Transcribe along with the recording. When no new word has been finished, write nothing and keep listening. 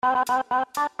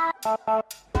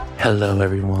Hello,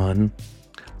 everyone.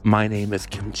 My name is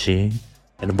Kimchi,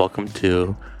 and welcome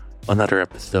to another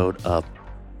episode of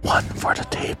One for the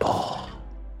Table.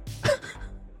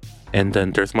 And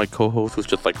then there's my co-host who's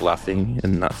just like laughing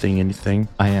and not saying anything.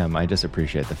 I am. I just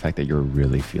appreciate the fact that you're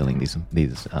really feeling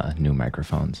these new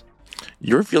microphones.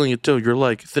 You're feeling it too. You're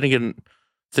like sitting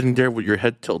there with your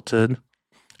head tilted,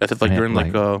 as if like you're in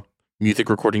like a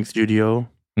music recording studio.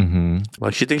 Mm-hmm.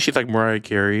 Like she thinks she's like Mariah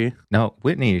Carey. No,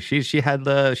 Whitney.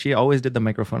 She always did the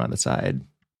microphone on the side.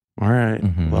 All right.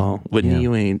 Mm-hmm. Well, Whitney,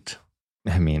 you ain't.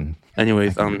 I mean,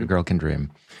 anyways, a girl can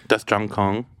dream. That's John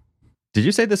Kong. Did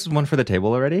you say this is one for the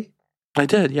table already? I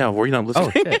did. Yeah. Were you not listening?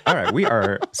 Oh, shit. All right. We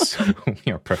are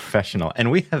professional,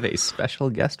 and we have a special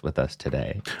guest with us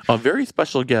today. A very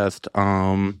special guest.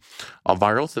 A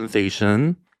viral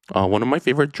sensation. One of my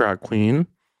favorite drag queen.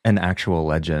 An actual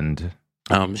legend.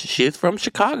 She is from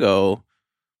Chicago.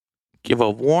 Give a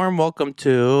warm welcome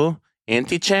to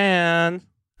Aunty Chan.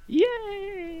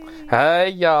 Yay! Hey,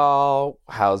 y'all.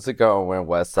 How's it going?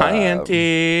 What's up? Hi,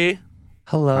 Aunty.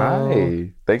 Hello.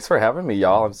 Hi. Thanks for having me,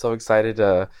 y'all. I'm so excited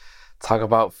to talk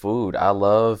about food. I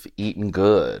love eating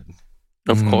good.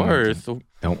 Of course.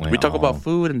 Don't we talk all? about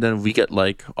food and then we get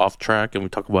like off track and we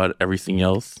talk about everything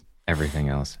else. Everything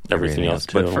else.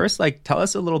 Too. But first, tell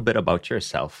us a little bit about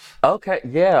yourself. Okay,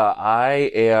 yeah.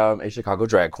 I am a Chicago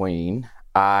drag queen.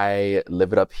 I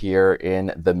live it up here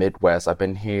in the Midwest. I've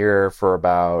been here for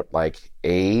about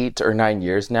 8 or 9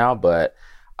 years now, but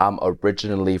I'm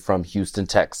originally from Houston,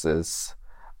 Texas.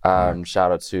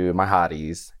 Shout out to my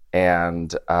hotties.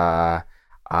 And I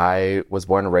was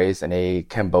born and raised in a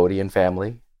Cambodian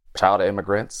family, child of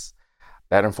immigrants.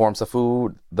 That informs the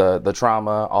food, the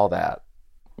trauma, all that.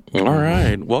 All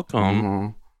right,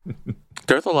 welcome. Mm-hmm.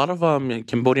 There's a lot of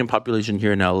Cambodian population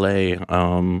here in LA,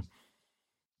 and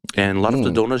a lot of the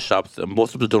donut shops.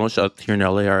 Most of the donut shops here in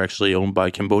LA are actually owned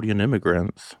by Cambodian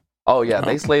immigrants. Oh yeah,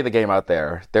 they slay the game out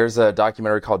there. There's a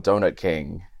documentary called Donut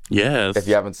King. Yes, if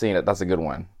you haven't seen it, that's a good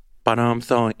one. But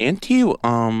so Aunty,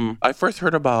 I first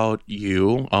heard about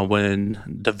you when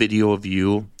the video of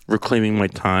you reclaiming my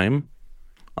time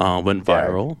went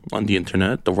viral on the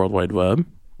internet, the World Wide Web.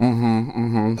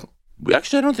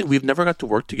 Actually, I don't think we've never got to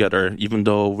work together, even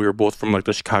though we were both from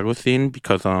the Chicago scene.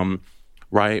 Because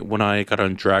right when I got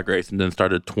on Drag Race and then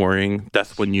started touring,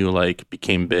 that's when you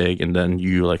became big, and then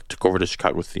you took over the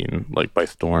Chicago scene by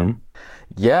storm.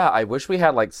 Yeah, I wish we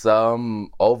had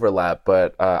some overlap,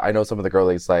 but I know some of the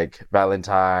girlies like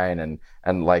Valentine and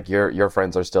your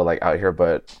friends are still out here,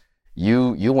 but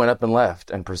you went up and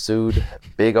left and pursued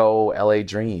big old LA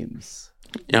dreams.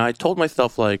 Yeah, I told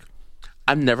myself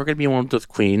I'm never gonna be one of those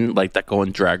queen that go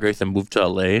on Drag Race and move to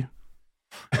LA.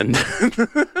 And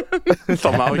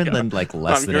somehow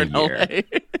less than a year.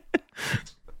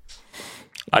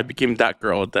 I became that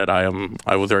girl that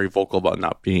I was very vocal about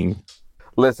not being.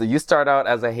 Listen, you start out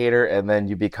as a hater and then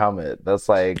you become it. That's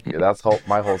my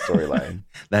whole storyline.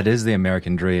 That is the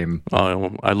American dream.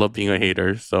 I love being a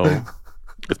hater, so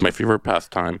it's my favorite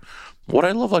pastime. What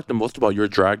I love the most about your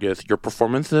drag is your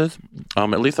performances.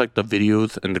 At least the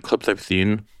videos and the clips I've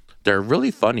seen, they're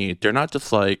really funny. They're not just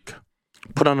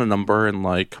put on a number and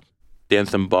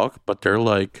dance and buck, but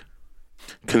they're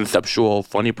conceptual,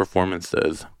 funny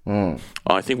performances.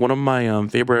 I think one of my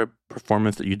favorite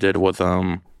performances that you did was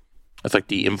it's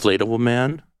the inflatable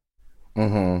man.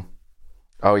 Mm-hmm.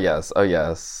 Oh yes.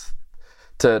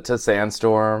 To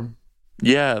Sandstorm.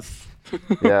 Yes.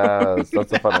 Yes,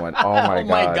 that's a fun one. Oh my god. Oh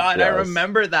my god, yes. I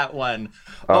remember that one.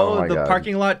 Oh the god.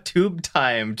 Parking lot tube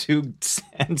time to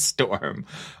Sandstorm.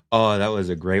 Oh, that was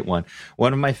a great one.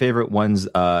 One of my favorite ones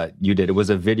you did. It was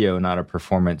a video, not a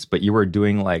performance, but you were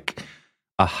doing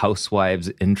a Housewives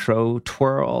intro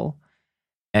twirl.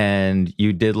 And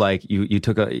you did you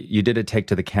did a take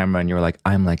to the camera and you were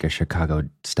I'm like a Chicago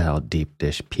style deep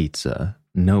dish pizza.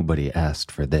 Nobody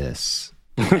asked for this.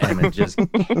 And it just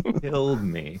killed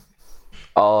me.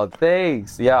 Oh,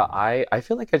 thanks. Yeah, I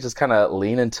feel I just kind of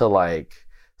lean into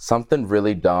something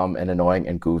really dumb and annoying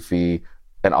and goofy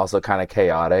and also kind of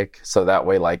chaotic. So that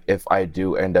way, if I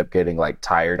do end up getting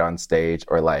tired on stage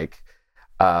or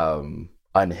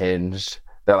unhinged,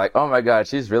 they're oh my god,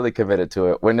 she's really committed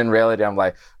to it. When in reality, I'm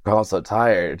girl, I'm so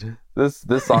tired. This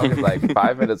song is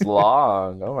 5 minutes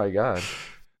long. Oh my god.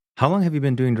 How long have you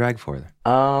been doing drag for?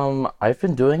 I've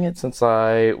been doing it since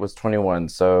I was 21,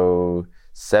 so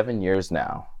 7 years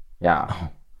now. Yeah. Oh.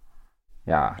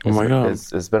 Yeah. Oh my god.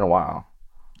 It's been a while.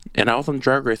 And I was on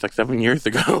Drag Race 7 years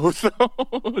ago, so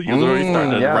you literally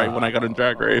started right when I got on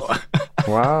Drag Race.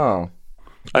 Wow.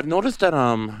 I've noticed that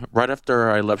right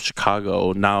after I left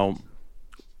Chicago, now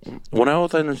when I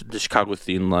was in the Chicago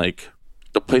scene,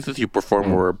 the places you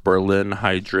perform were Berlin,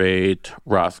 Hydrate,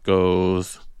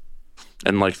 Roscoe's,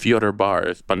 and like a few other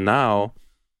bars. But now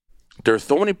there's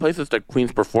so many places that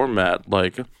Queens perform at.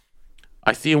 Like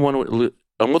I see one with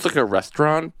almost like a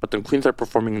restaurant, but then Queens are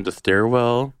performing in the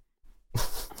stairwell.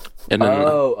 And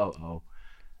then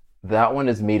That one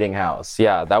is Meeting House.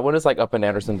 Yeah, that one is like up in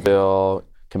Andersonville.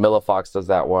 Camilla Fox does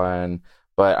that one.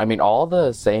 But I mean, all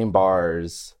the same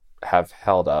bars have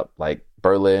held up. Like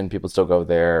Berlin, people still go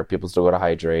there. People still go to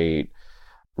Hydrate,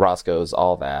 Roscoe's,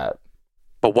 all that.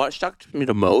 But what shocked me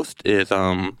the most is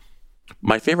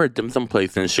my favorite dim sum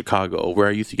place in Chicago, where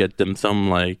I used to get dim sum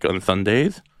like on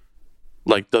Sundays.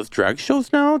 Like, does drag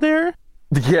shows now there?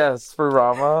 Yes, for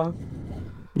Rama.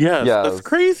 Yes, that's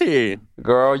crazy.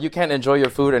 Girl, you can't enjoy your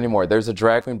food anymore. There's a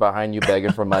drag queen behind you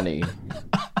begging for money.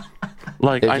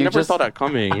 Like, I never saw that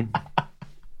coming.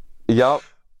 Yup.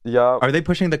 Are they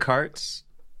pushing the carts?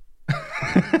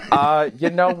 You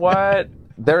know what?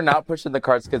 They're not pushing the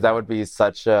carts because that would be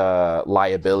such a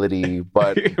liability,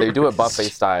 but they do it buffet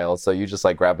style, so you just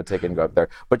like grab a ticket and go up there.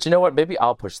 But you know what? Maybe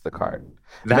I'll push the cart.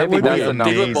 That Maybe would be buffet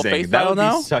amazing. style That would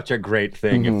now? be such a great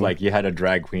thing if like you had a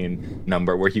drag queen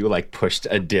number where you like pushed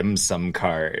a dim sum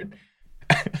cart.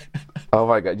 Oh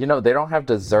my God. You know, they don't have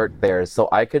dessert there, so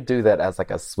I could do that as like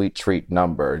a sweet treat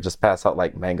number. Just pass out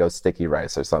like mango sticky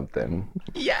rice or something.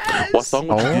 Yes! What song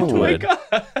would you do to it?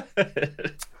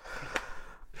 God.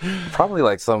 Probably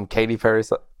like some Katy Perry.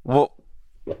 Well,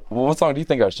 what song do you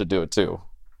think I should do it to?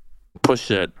 Push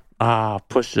it.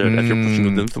 Push it. If you're pushing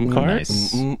the dim sum cart.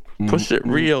 Nice. Push it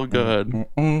real good.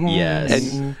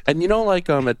 Yes. And you know, like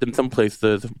at dim sum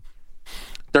places,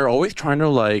 they're always trying to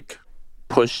like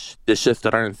push dishes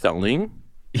that aren't selling.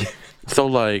 So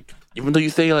like, even though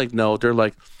you say like no, they're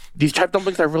like, these chive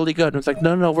dumplings are really good. And it's like,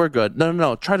 no, we're good.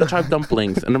 No, try the chive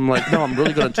dumplings. And I'm like, no, I'm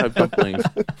really good at chive dumplings.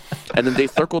 And then they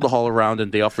circle the hall around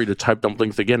and they offer you the chive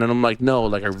dumplings again. And I'm like, no,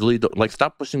 like I really don't, like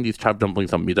stop pushing these chive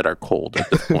dumplings on me that are cold at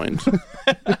this point.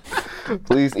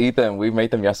 Please eat them. We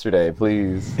made them yesterday.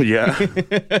 Please. Yeah.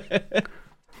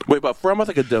 Wait, but for almost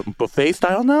like a buffet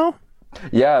style now?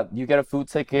 Yeah, you get a food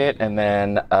ticket and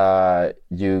then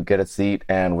you get a seat.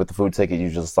 And with the food ticket, you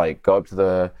just like go up to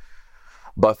the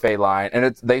buffet line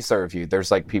and they serve you.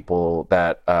 There's like people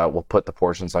that will put the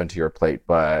portions onto your plate.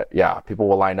 But yeah, people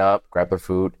will line up, grab their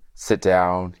food, sit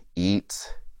down,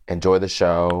 eat, enjoy the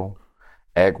show.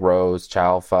 Egg roast,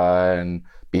 chow fun,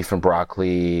 beef and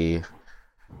broccoli,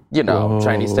 you know, Whoa.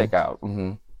 Chinese takeout.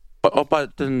 Mm-hmm.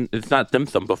 But then it's not dim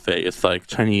sum buffet. It's like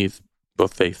Chinese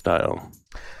buffet style.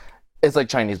 It's like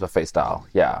Chinese buffet style.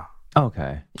 Yeah.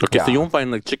 Okay. Okay, Yeah. so you won't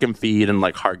find like chicken feet and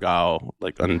like hargao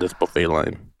like on this buffet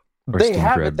line. Or They steamed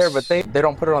have ribs. it there, but they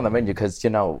don't put it on the menu because, you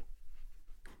know,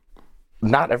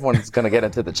 not everyone's going to get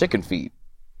into the chicken feet.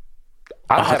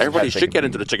 I haven't Everybody had should chicken get feet.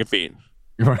 into the chicken feet.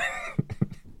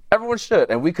 Everyone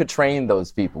should. And we could train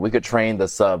those people. We could train the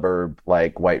suburb,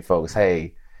 like, white folks.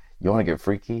 Hey, you want to get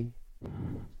freaky?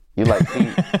 You like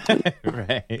feet?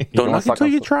 Right. Don't wanna knock suck until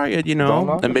on you some- try it, you know? Don't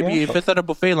knock And maybe yeah. if it's at a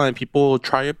buffet line, people will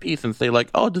try a piece and say like,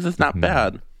 oh, this is not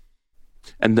bad.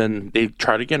 And then they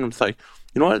try it again and it's like,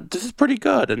 you know what, this is pretty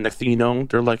good. And next thing you know,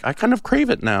 they're like, I kind of crave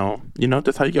it now. You know,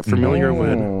 that's how you get familiar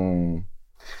with. Mm.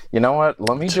 You know what?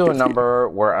 Let me do a number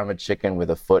where I'm a chicken with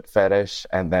a foot fetish,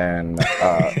 and then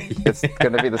it's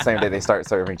going to be the same day they start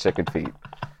serving chicken feet.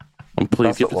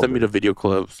 Please, That's you have to what send me the video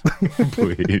clips.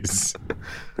 Please.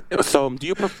 So, do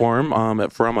you perform at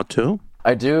Furama too?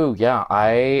 I do, yeah.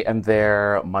 I am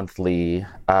there monthly.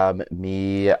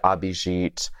 Me,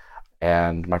 Abhijit,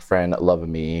 and my friend Love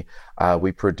Me,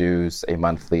 we produce a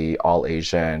monthly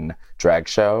all-Asian drag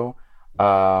show.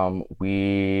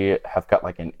 We have got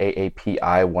like an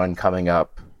AAPI one coming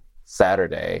up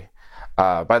Saturday.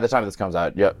 By the time this comes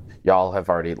out, y'all have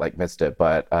already like missed it,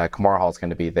 but Kamora Hall is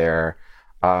going to be there.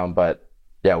 But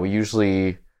yeah, we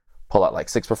usually pull out like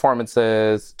 6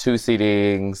 performances, 2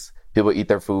 seatings, people eat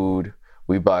their food,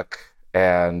 we buck,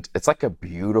 and it's like a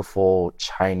beautiful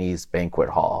Chinese banquet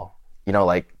hall. You know,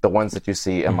 like the ones that you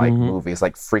see in like movies,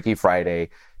 like Freaky Friday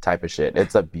type of shit.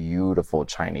 It's a beautiful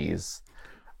Chinese.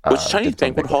 Which Chinese dim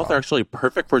sum banquet halls hall. are actually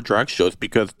perfect for drag shows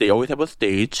because they always have a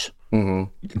stage.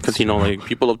 Because, you know, like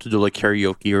people love to do like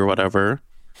karaoke or whatever.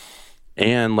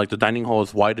 And like the dining hall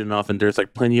is wide enough and there's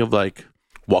like plenty of like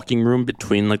walking room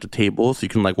between like the tables so you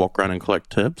can like walk around and collect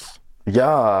tips.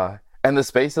 Yeah. And the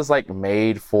space is like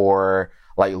made for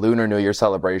like Lunar New Year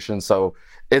celebration. So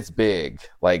it's big.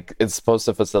 Like it's supposed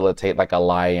to facilitate like a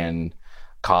lion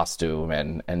costume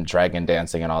and dragon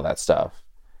dancing and all that stuff.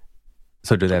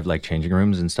 So do they have like changing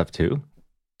rooms and stuff too?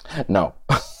 No.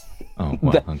 Oh,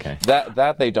 well, okay.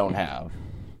 That they don't have.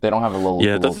 They don't have a little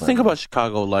Yeah, little that's the thing about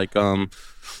Chicago. Like,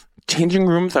 changing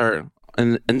rooms are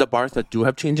in the bars that do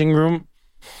have changing room,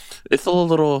 it's a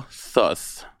little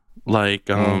sus. Like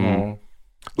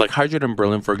like Hydrate in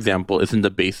Berlin, for example, is in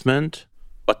the basement,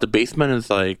 but the basement is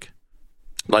like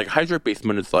Hydrate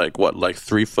basement is like what, like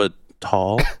 3 foot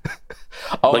tall.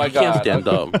 Oh Like my you can't god. stand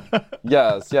up.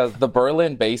 Yes. The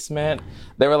Berlin basement.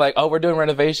 They were like, "Oh, we're doing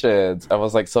renovations." I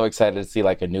was like so excited to see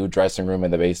like a new dressing room in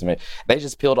the basement. They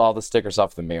just peeled all the stickers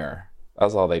off the mirror.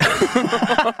 That's all they did.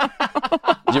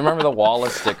 Do you remember the wall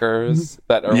of stickers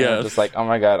that everyone Yes. was just like, "Oh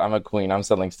my god, I'm a queen. I'm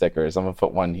selling stickers. I'm gonna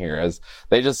put one here." As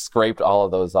they just scraped all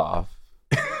of those off.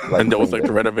 Like, And that was like the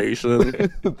cleaned renovation.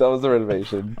 it. That was the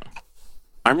renovation.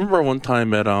 I remember one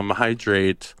time at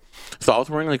Hydrate, so I was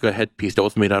wearing like a headpiece that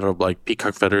was made out of like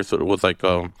peacock feathers, so it was like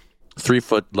a 3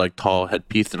 foot like tall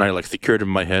headpiece, and I like secured it in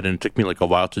my head, and it took me like a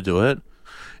while to do it.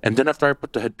 And then after I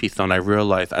put the headpiece on, I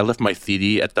realized I left my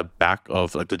CD at the back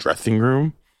of like the dressing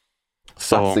room,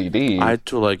 so CD. I had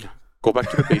to like go back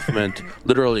to the basement,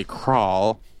 literally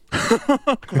crawl,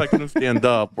 because I couldn't stand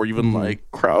up or even like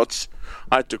crouch.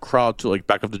 I had to crawl to like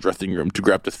back of the dressing room to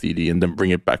grab the CD and then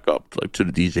bring it back up like to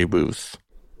the DJ booth.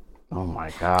 Oh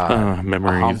my god.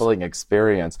 Memories. A humbling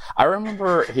experience. I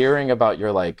remember hearing about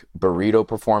your like burrito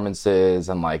performances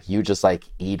and like you just like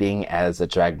eating as a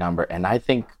drag number, and I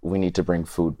think we need to bring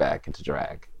food back into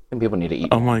drag. And people need to eat.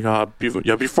 Oh my god.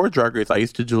 Before Drag Race, I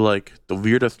used to do like the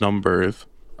weirdest numbers.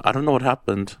 I don't know what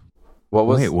happened.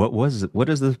 What is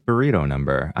this burrito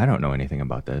number? I don't know anything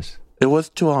about this. It was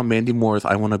to Mandy Moore's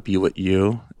I Wanna Be With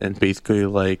You. And basically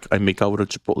like I make out with a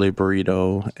Chipotle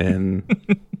burrito and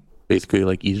basically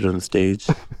like eat it on stage.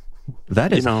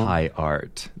 That is You know. high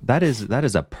art. That is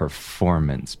a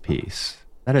performance piece.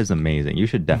 That is amazing. You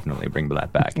should definitely bring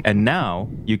that back. And now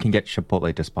you can get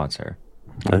Chipotle to sponsor.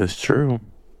 That is true.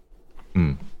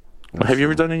 Have you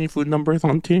ever done any food numbers,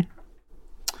 Auntie?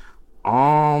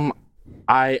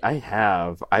 I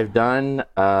have. I've done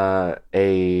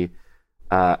a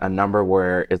number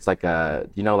where it's like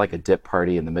like a dip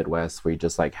party in the Midwest where you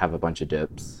just like have a bunch of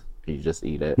dips. You just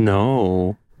eat it.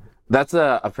 No. That's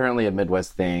apparently a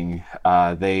Midwest thing.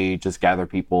 They just gather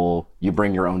people. You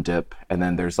bring your own dip, and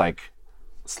then there's like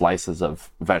slices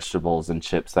of vegetables and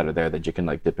chips that are there that you can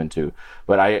like dip into.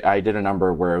 But I did a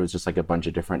number where it was just like a bunch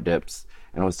of different dips,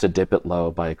 and it was to Dip It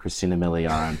Low by Christina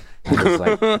Milian. And just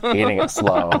like eating it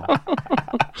slow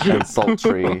and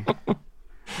sultry.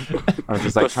 I was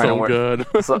just like That's trying so to work. good.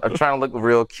 So I'm trying to look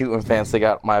real cute and fancy.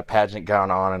 Got my pageant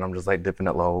gown on, and I'm just like dipping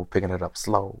it low, picking it up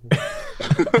slow.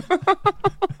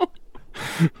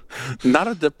 Not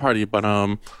a dip party, but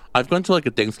I've gone to like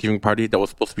a Thanksgiving party that was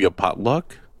supposed to be a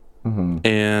potluck,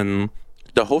 and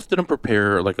the host didn't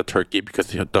prepare like a turkey because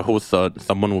the host said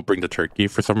someone will bring the turkey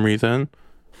for some reason,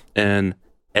 and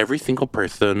every single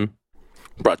person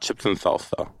brought chips and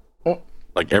salsa.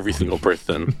 Like every single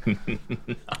person.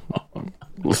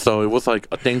 So it was like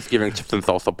a Thanksgiving chips and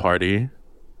salsa party,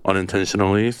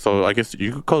 unintentionally. So I guess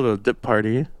you could call it a dip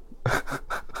party.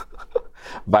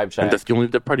 Vibe And check. that's the only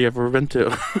dip party I've ever been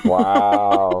to.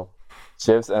 Wow.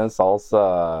 Chips and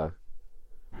salsa.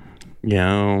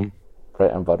 Yeah.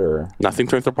 Bread and butter. Nothing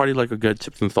turns a party like a good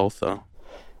chips and salsa.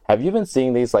 Have you been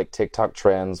seeing these like TikTok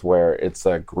trends where it's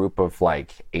a group of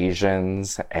like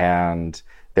Asians and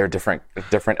they're different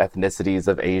ethnicities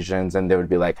of Asians, and they would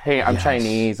be like, "Hey, I'm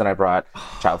Chinese and I brought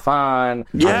chow fan.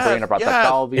 Yes, I'm Korean, I brought yes. that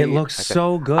galbi." It looks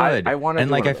so good. I want to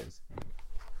do like one of those.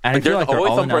 and I feel There's like they're always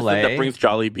all some in person LA. that brings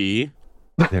Jollibee.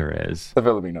 There is. The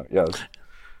Filipino, yes.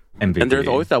 MVP. And there's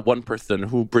always that one person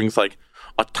who brings like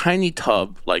a tiny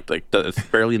tub, like that is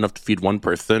barely enough to feed one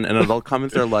person, and then all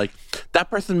comments are like, "That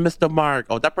person missed the mark.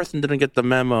 Oh, that person didn't get the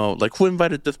memo. Like, who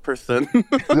invited this person?"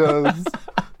 Yes.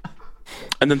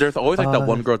 And then there's always like that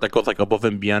one girl that goes like above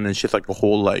and beyond, and she's like a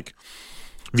whole like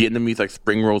Vietnamese like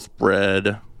spring roast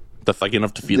bread that's like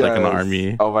enough to feed like an Yes.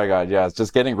 army. Oh my god, yes.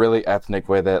 Just getting really ethnic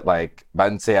with it, like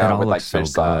banh That xiao all with like looks so fish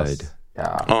sauce. good.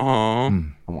 Yeah,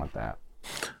 I want that.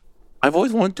 I've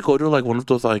always wanted to go to like one of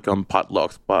those like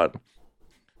potlucks, but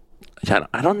yeah,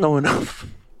 I don't know enough.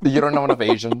 You don't know enough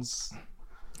Asians?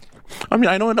 I mean,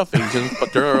 I know enough Asians,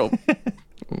 but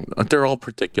they're all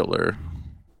particular.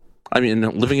 I mean,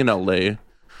 living in LA,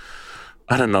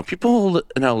 I don't know. People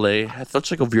in LA have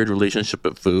such like a weird relationship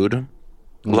with food.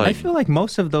 I Like, feel like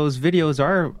most of those videos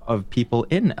are of people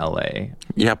in LA.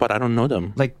 yeah, but I don't know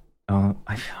them. Like, okay.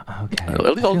 At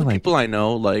least all the people I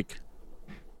know, like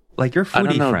your I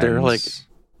don't foodie know, friends. they're like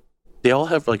they all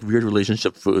have like weird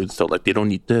relationship foods. So like they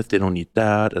don't eat this, they don't eat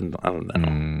that, and I don't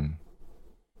know.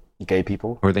 Gay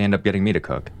people? or they end up getting me to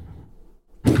cook.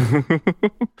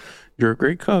 You're a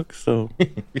great cook, so.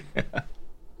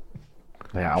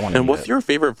 Yeah, I want to. And what's your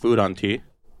favorite food, Auntie?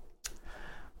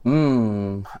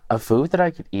 A food that I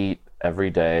could eat every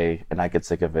day, and I get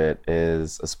sick of it,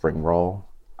 is a spring roll.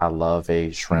 I love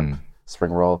a shrimp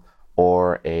spring roll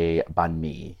or a banh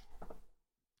mi.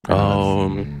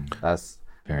 That's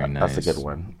very nice. That's a good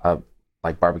one.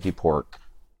 Like barbecue pork,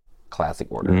 classic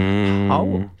order.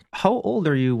 How old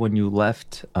are you when you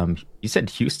left? You said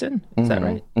Houston, is that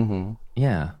right? Mm-hmm.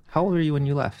 Yeah. How old were you when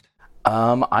you left?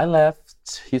 I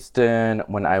left Houston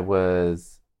when I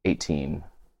was 18.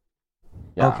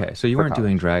 Yeah, okay, so you weren't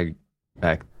doing drag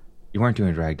back. You weren't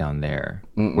doing drag down there.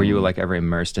 Were you like ever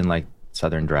immersed in like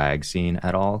Southern drag scene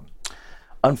at all?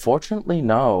 Unfortunately,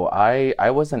 no. I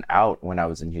wasn't out when I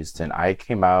was in Houston. I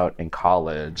came out in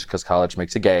college because college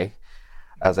makes you gay,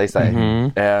 as they say.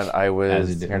 And I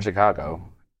was here in Chicago.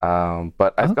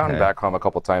 But I've gone back home a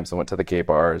couple times and went to the gay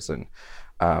bars and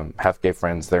have gay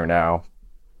friends there now.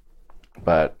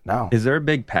 But no. Is there a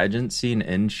big pageant scene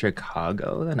in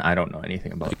Chicago? Then I don't know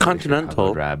anything about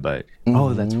Continental drag, but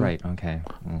oh, that's right. Okay,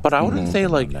 but I wouldn't say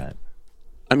like that.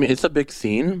 I mean, it's a big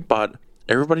scene, but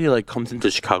everybody like comes into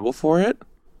Chicago for it.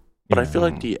 But I feel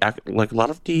like a lot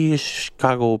of the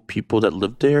Chicago people that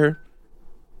live there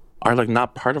are like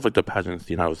not part of like the pageant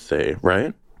scene. I would say,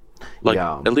 right? Like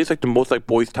at least like the most like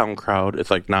Boys Town crowd is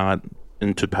like not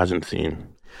into pageant scene.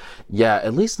 Yeah,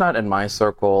 at least not in my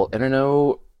circle. And I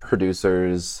know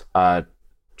producers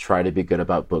try to be good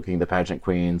about booking the pageant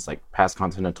queens, like past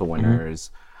Continental winners,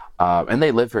 and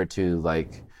they live here too,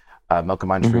 like Milka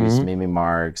Montrese, Mimi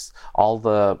Marks, all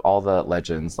the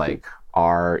legends like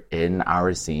are in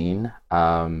our scene.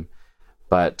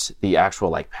 But the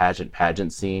actual like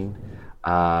pageant scene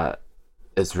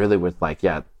is really with like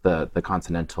the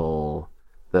Continental,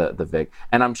 the Vic,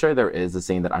 and I'm sure there is a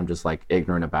scene that I'm just like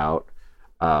ignorant about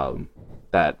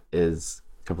that is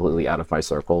completely out of my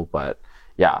circle, but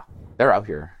yeah, they're out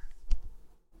here.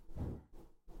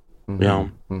 Yeah.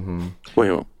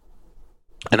 Wait,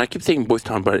 and I keep saying Boys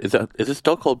Town, but is it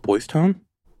still called Boys Town?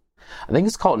 I think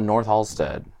it's called North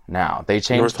Halsted now. They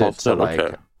changed it to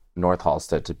like North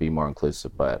Halsted to be more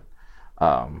inclusive, but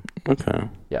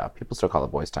yeah, people still call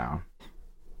it Boys Town.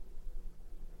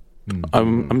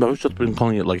 I've just been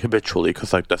calling it like habitually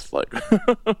because like that's like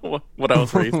what I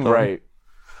was raised on.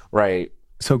 Right.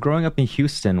 So growing up in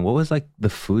Houston, what was like the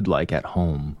food like at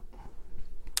home?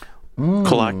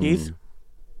 Kalakis?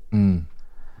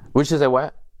 Which is a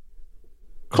what?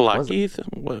 Kalakis?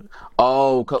 What?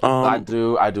 Oh, I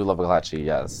do love a kolache,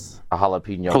 yes. A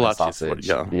jalapeno sausage.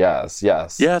 Yes.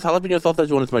 Yes, jalapeno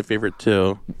sausage one is my favorite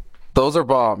too. Those are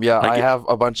bomb. Yeah, I have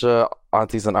a bunch of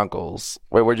aunties and uncles.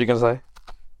 Wait, what were you going to say?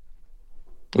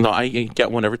 No, I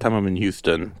get one every time I'm in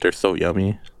Houston. They're so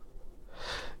yummy.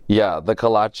 Yeah, the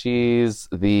kolaches,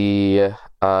 the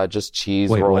just cheese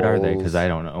rolls. What are they? Because I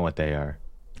don't know what they are.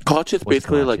 Kolache is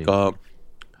basically like a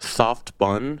soft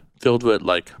bun filled with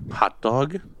like hot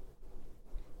dog.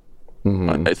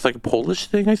 It's like a Polish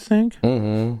thing, I think.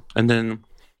 And then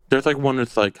there's like one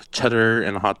that's like cheddar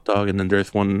and hot dog, and then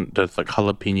there's one that's like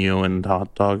jalapeno and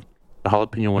hot dog. The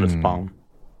jalapeno one is bomb.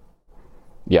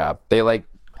 Yeah, they like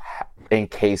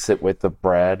encase it with the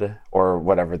bread or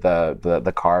whatever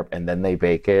the carb, and then they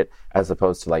bake it, as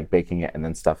opposed to like baking it and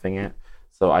then stuffing it.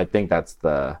 So I think that's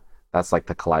like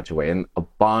the kolache way, and a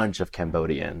bunch of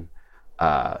Cambodian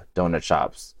donut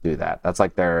shops do that. That's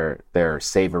like their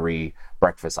savory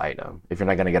breakfast item. If you're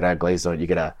not gonna get a glazed donut, you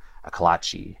get a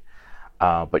kolache.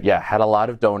 But yeah, had a lot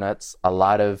of donuts, a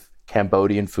lot of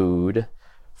Cambodian food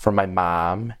from my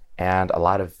mom, and a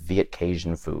lot of Viet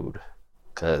Cajun food.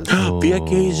 Viet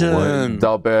Cajun,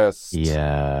 the best.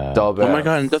 Yeah, the best. Oh my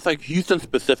god, and that's like Houston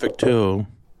specific too.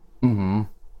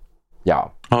 Yeah.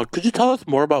 Could you tell us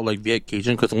more about like Viet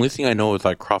Cajun? Because the only thing I know is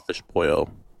like crawfish boil.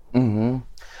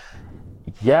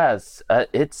 Yes,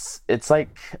 it's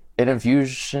like an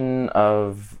infusion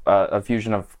of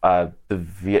the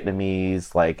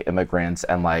Vietnamese like immigrants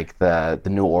and like the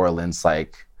New Orleans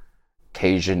like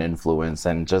Cajun influence,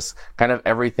 and just kind of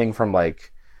everything from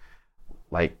like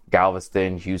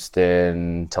Galveston,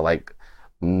 Houston to like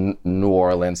New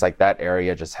Orleans. Like that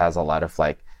area just has a lot of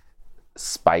like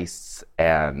spice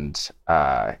and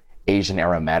Asian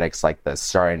aromatics, like the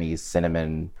star anise,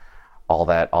 cinnamon, all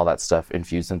that stuff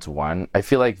infused into one. I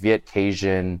feel like Viet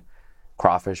Cajun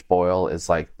crawfish boil is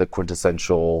like the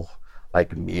quintessential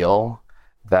like meal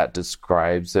that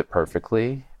describes it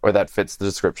perfectly, or that fits the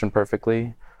description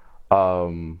perfectly.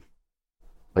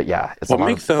 But yeah, it's what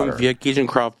makes Viet Cajun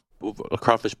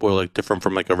crawfish boil like different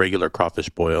from like a regular crawfish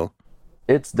boil?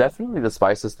 It's definitely the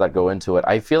spices that go into it.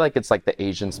 I feel like it's like the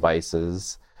Asian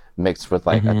spices mixed with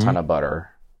like a ton of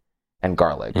butter and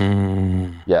garlic.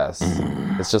 Yes.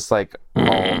 It's just like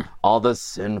all the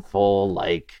sinful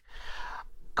like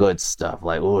good stuff.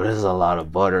 Like, oh, there's a lot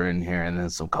of butter in here, and then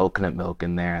some coconut milk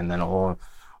in there, and then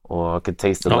I could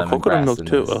taste the coconut lemongrass milk in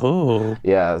too. this. Oh.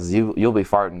 Yes, you'll be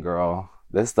farting, girl.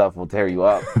 This stuff will tear you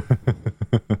up.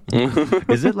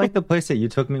 Is it like the place that you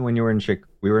took me when you were in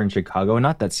we were in Chicago?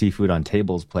 Not that seafood on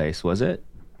tables place, was it?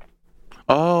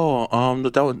 Oh,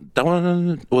 that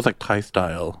one was like Thai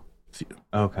style.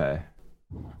 Okay.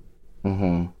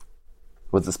 Mm-hmm.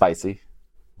 Was it spicy?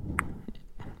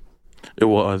 It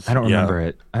was. I don't remember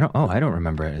it. I don't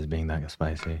remember it as being that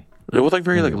spicy. It was like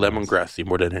very like lemongrassy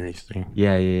more than anything.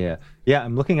 Yeah.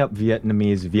 I'm looking up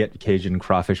Vietnamese Viet Cajun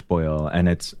crawfish boil, and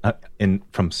it's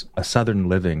from a Southern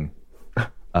Living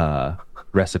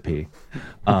recipe.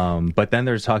 But then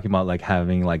they're talking about like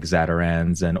having like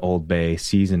Zatarans and Old Bay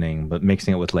seasoning, but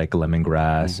mixing it with like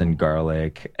lemongrass and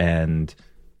garlic and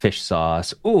fish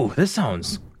sauce. Ooh, this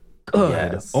sounds good.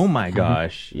 Yes. Oh my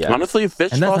gosh. Yeah. Honestly,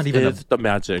 fish And that's sauce not even is the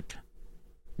magic.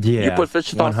 Yeah. You put fish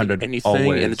sauce in 100 anything,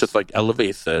 always. and it just like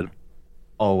elevates it.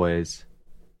 Always.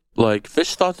 Like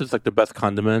fish sauce is like the best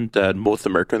condiment that most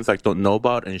Americans like don't know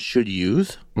about and should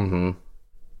use. Mm-hmm.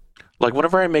 Like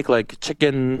whenever I make like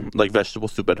chicken like vegetable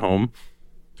soup at home,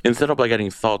 instead of like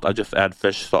adding salt, I just add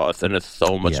fish sauce, and it's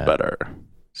so much better.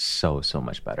 So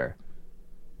much better.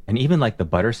 And even like the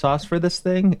butter sauce for this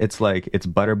thing, it's like it's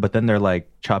butter, but then they're like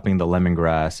chopping the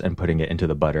lemongrass and putting it into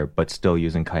the butter, but still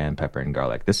using cayenne pepper and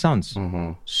garlic. This sounds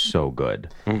so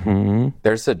good. Mm-hmm.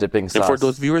 There's a dipping sauce. And for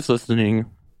those viewers listening,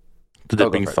 the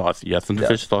dipping sauce, yes, and the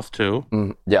fish sauce too.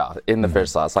 Yeah, in the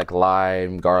fish sauce, like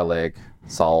lime, garlic,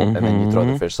 salt, and then you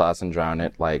throw the fish sauce and drown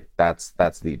it. Like that's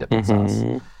the dipping sauce.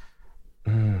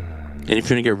 And if you want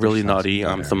to get really naughty,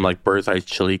 some like bird's eye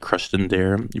chili crushed in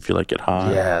there if you like it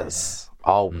hot. Yes,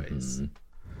 always. Do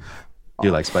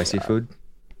you like spicy food?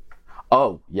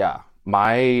 Oh yeah,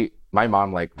 my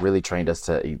mom like really trained us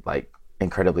to eat like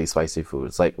incredibly spicy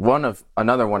foods. Like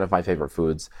another one of my favorite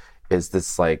foods is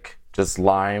this like just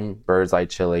lime, bird's eye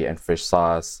chili, and fish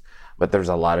sauce. But there's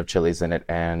a lot of chilies in it,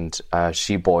 and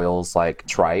she boils like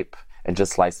tripe and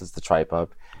just slices the tripe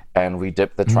up, and we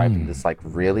dip the tripe in this like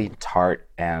really tart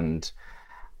and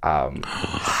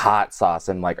hot sauce,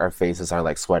 and like our faces are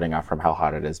like sweating out from how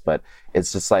hot it is. But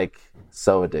it's just like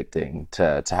so addicting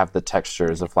to have the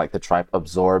textures of like the tripe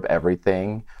absorb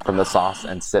everything from the sauce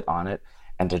and sit on it,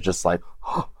 and to just like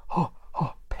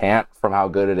pant from how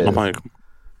good it is. Oh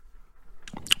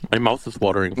my mouth is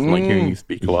watering from like hearing you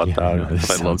speak about that. No, this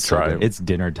I love sounds so good. tripe. It's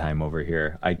dinner time over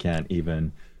here. I can't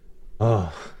even.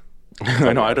 Oh,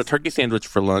 I know. I had a turkey sandwich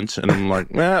for lunch, and I'm like,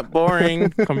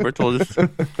 boring compared to all this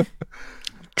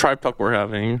tripe talk we're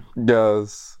having.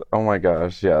 Yes. Oh my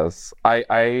gosh. Yes.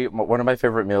 I one of my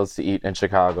favorite meals to eat in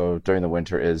Chicago during the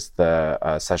winter is the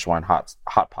Szechuan hot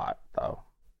pot. Though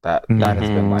that has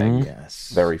been like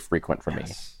very frequent for me.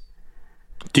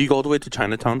 Do you go all the way to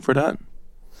Chinatown for that?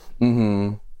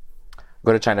 Mm-hmm.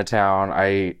 Go to Chinatown.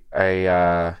 I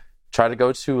try to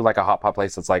go to like a hot pot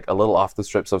place that's like a little off the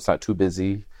strip, so it's not too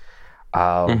busy.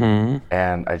 And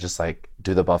I just like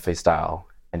do the buffet style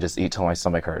and just eat till my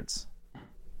stomach hurts.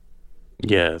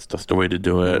 Yes, that's the way to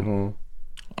do it.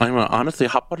 I mean, honestly,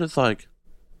 hot pot is like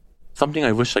something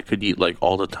I wish I could eat like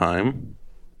all the time.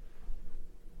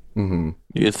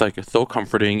 It's like so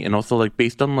comforting, and also like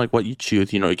based on like what you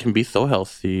choose, it can be so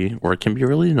healthy or it can be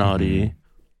really naughty.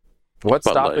 What's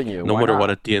But, stopping like, you? no Why matter not? what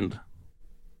at the end.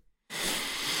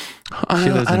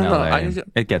 she lives I in don't know. LA.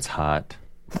 It gets hot.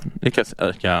 It gets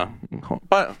yeah,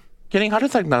 but getting hot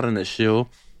is like not an issue.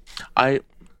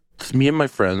 It's me and my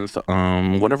friends.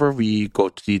 Whenever we go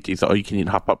to eat these all-you-can-eat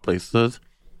hot pot places,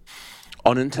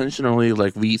 unintentionally,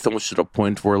 like we eat so much to the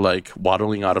point where like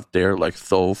waddling out of there like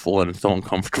so full and so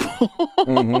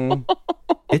uncomfortable.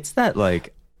 It's that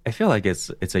like I feel like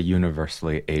it's a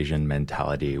universally Asian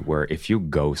mentality where if you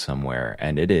go somewhere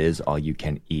and it is all you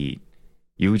can eat,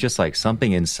 you just like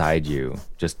something inside you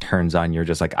just turns on. You're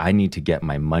just like, I need to get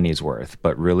my money's worth.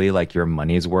 But really, like your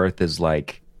money's worth is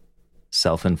like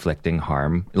self-inflicting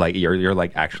harm. Like you're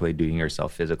like actually doing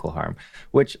yourself physical harm,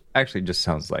 which actually just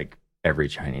sounds like every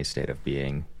Chinese state of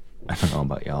being. I don't know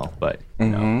about y'all, but you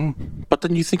know. But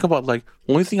then you think about like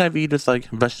only thing I've eaten is like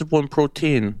vegetable and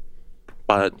protein.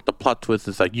 But the plot twist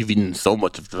is like you've eaten so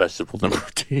much of the vegetables and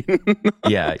protein.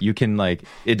 Yeah, you can like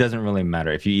it doesn't really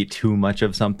matter if you eat too much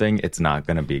of something, it's not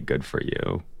going to be good for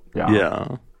you.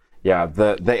 Yeah.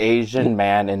 The Asian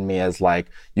man in me is like,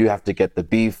 you have to get the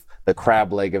beef, the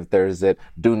crab leg if there's it.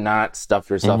 Do not stuff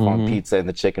yourself on pizza and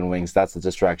the chicken wings. That's a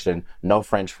distraction. No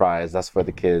French fries. That's for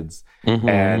the kids.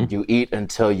 And you eat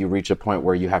until you reach a point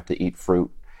where you have to eat fruit,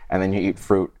 and then you eat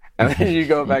fruit, and then you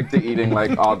go back to eating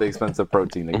like all the expensive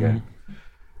protein again.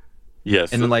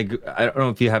 Yes. And like, I don't know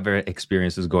if you have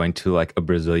experiences going to like a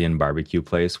Brazilian barbecue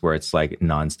place where it's like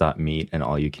nonstop meat and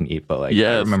all you can eat. But like, I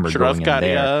Yes. remember going in there.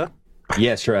 Churrascaria.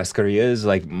 Yeah, churrascarias.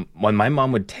 Like when my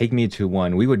mom would take me to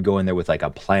one, we would go in there with like a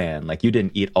plan. Like you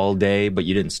didn't eat all day, but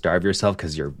you didn't starve yourself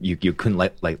because you couldn't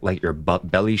let your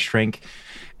belly shrink.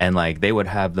 And like they would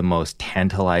have the most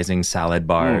tantalizing salad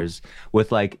bars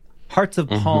with like hearts of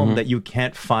palm that you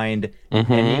can't find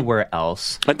anywhere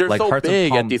else. Like they're so hearts of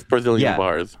big palm. at these Brazilian Yeah.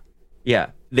 bars. Yeah.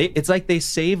 It's like they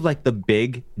save like the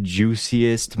big,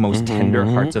 juiciest, most tender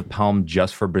hearts of palm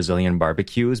just for Brazilian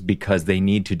barbecues because they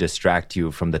need to distract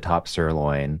you from the top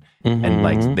sirloin. And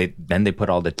like they put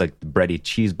all the like bready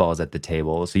cheese balls at the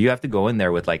table. So you have to go in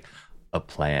there with like a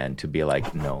plan to be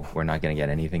like, no, we're not going to get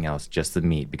anything else, just the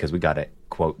meat because we got to,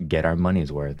 quote, get our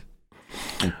money's worth.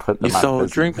 And put them out So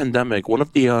of during business. pandemic, one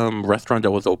of the restaurant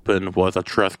that was open was a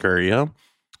churrascaria.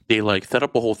 They like set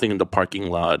up a whole thing in the parking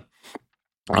lot.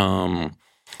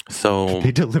 So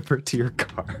They deliver it to your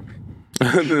car.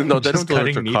 no, they Just don't deliver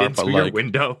cutting to meat car, into but your like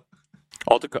window.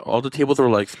 all the tables were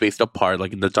like spaced apart,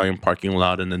 like in the giant parking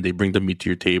lot, and then they bring the meat to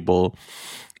your table.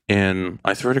 And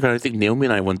I swear to God, I think Naomi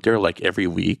and I went there like every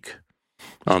week,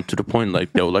 to the point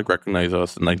like they would like recognize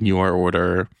us and like knew our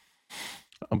order.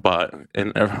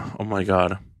 Oh my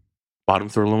God, bottom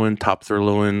sirloin, top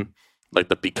sirloin, like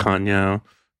the picanha,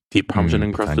 deep Parmesan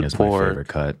encrusted Picanha's my favorite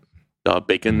pork, cut.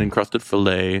 bacon encrusted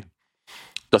fillet.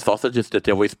 The sausages that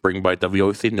they always bring by that we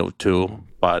always say no to,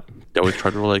 but they always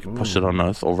try to like push it on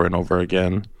us over and over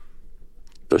again.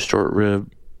 The short rib.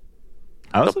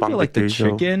 I also the feel like the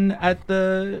bandeja. chicken at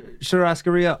the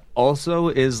churrascaria also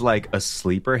is like a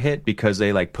sleeper hit because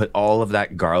they like put all of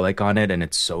that garlic on it and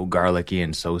it's so garlicky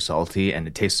and so salty and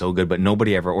it tastes so good, but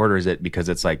nobody ever orders it because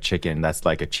it's like chicken. That's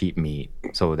like a cheap meat.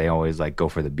 So they always like go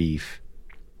for the beef.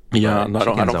 Yeah, But no, I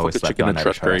don't chicken's fuck always with slept chicken on and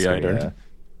at churrascaria either.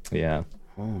 Yeah.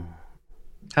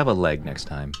 Have a leg next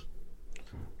time.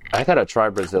 I gotta try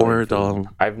Brazilian Or food. the-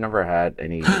 I've never had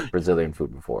any Brazilian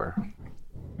food before.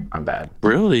 I'm bad.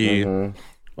 Really?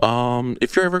 Mm-hmm.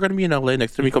 If you're ever gonna be in LA,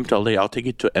 next time you come to LA, I'll take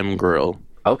you to M Grill.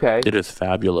 Okay. It is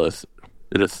fabulous.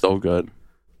 It is so good.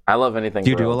 I love anything. Do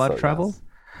you do grilled, a lot so of travel?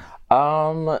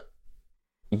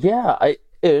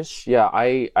 yes. Yeah,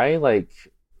 I like.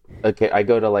 Okay, I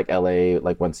go to like LA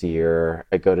like once a year.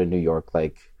 I go to New York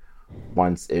like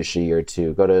once ish a year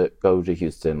too. Go to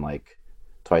Houston like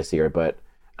twice a year. But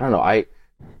I don't know.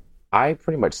 I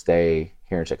pretty much stay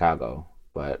here in Chicago.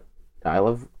 But I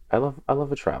love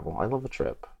a travel. I love a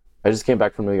trip. I just came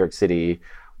back from New York City.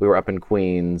 We were up in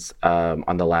Queens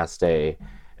on the last day,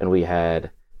 and we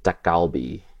had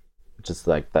dak-galbi, which is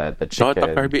like the No, chicken.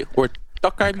 takarbi or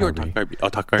takarbi or takarbi. Oh,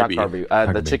 takarbi.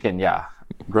 Dak-galbi. The chicken, yeah,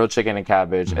 grilled chicken and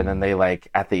cabbage, and then they like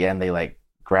at the end they like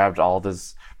grabbed all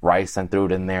this rice and threw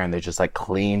it in there, and they just like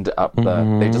cleaned up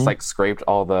they just like scraped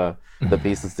all the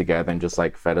pieces together and just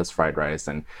like fed us fried rice,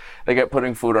 and they kept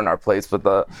putting food on our plates, but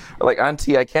we're like,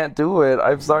 Auntie, I can't do it.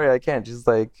 I'm sorry, I can't. She's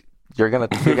like, you're gonna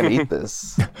eat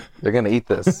this. You're gonna eat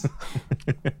this.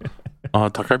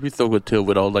 Takarbi is so good too,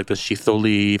 with all like the shiso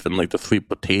leaf and like the sweet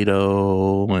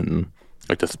potato and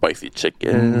like the spicy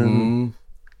chicken.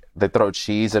 They throw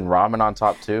cheese and ramen on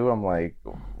top too. I'm like,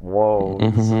 whoa,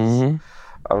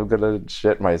 I'm gonna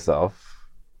shit myself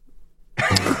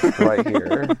right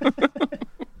here.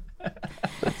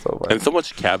 That's so much. And so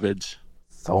much cabbage.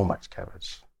 So much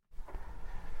cabbage.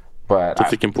 But So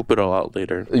you can poop it all out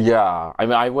later. yeah, I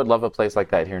mean, I would love a place like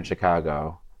that here in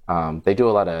Chicago. They do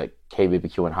a lot of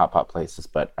KBBQ and hot pot places,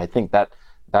 but I think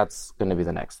that's going to be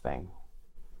the next thing.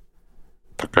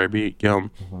 Takarbi, yeah.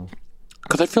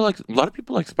 Because I feel like a lot of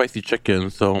people like spicy chicken,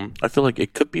 so I feel like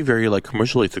it could be very like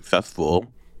commercially successful,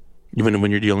 even when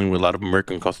you're dealing with a lot of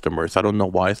American customers. I don't know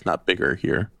why it's not bigger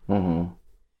here. So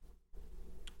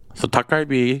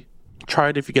takarbi, try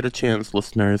it if you get a chance,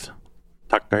 listeners.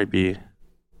 Takarbi.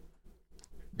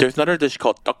 There's another dish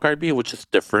called takarbi, which is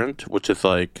different, which is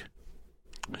like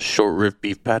short rib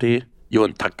beef patty. You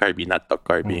want takarbi, not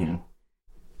takarbi.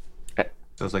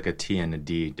 So it's like a T and a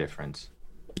D difference.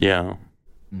 Yeah.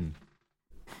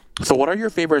 So what are your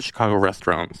favorite Chicago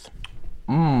restaurants?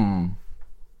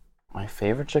 My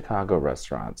favorite Chicago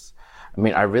restaurants. I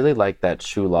mean, I really like that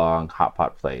Chulong hot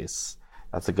pot place.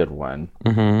 That's a good one.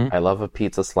 I love a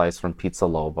pizza slice from Pizza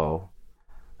Lobo.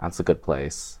 That's a good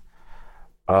place.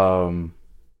 Love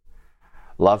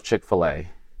Chick-fil-A.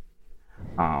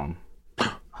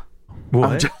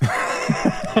 What?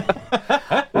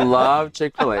 Love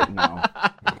Chick-fil-A. No.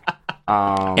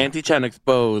 Aunty Chan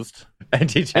exposed.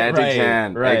 Aunty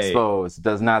Anti-Chan exposed.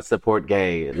 Does not support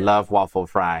gay. Love waffle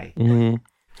fry.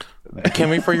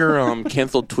 Can't wait for your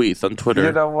canceled tweets on Twitter.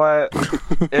 You know what?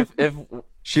 if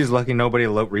She's lucky nobody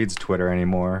reads Twitter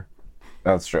anymore.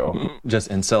 that's true. Just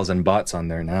incels and bots on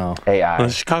there now. AI.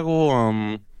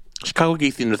 Chicago gay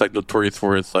scene is like notorious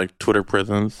for its like Twitter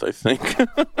presence, I think.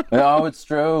 No, it's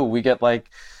true. We get like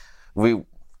we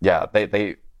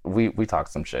talk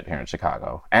some shit here in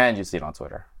Chicago, and you see it on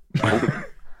Twitter.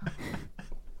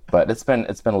 But it's been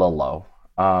a little low.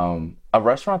 A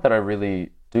restaurant that I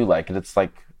really do like, and it's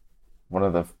like one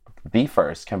of the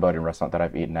first Cambodian restaurant that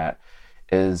I've eaten at,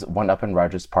 is one up in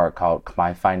Rogers Park called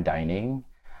Khmer Fine Dining.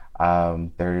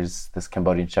 There's this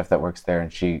Cambodian chef that works there,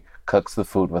 and she cooks the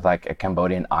food with like a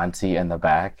Cambodian auntie in the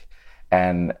back.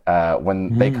 And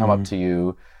when they come up to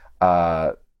you,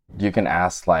 you can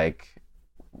ask like,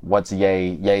 what's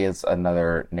Ye? Ye is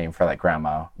another name for like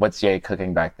grandma. What's Ye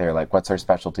cooking back there? Like, what's her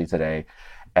specialty today?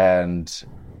 And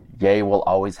Ye will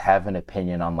always have an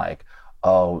opinion on like,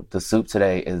 oh, the soup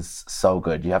today is so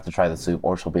good, you have to try the soup.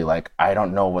 Or she'll be like, I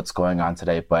don't know what's going on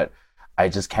today, but I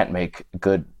just can't make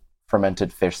good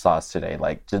fermented fish sauce today.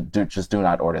 Like, just do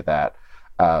not order that.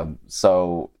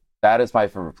 So that is my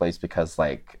favorite place because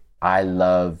like I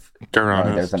love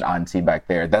there's an auntie back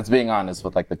there that's being honest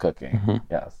with like the cooking. Mm-hmm.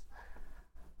 Yes.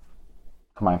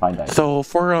 Come on, find that. So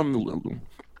for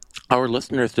our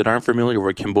listeners that aren't familiar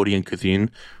with Cambodian cuisine,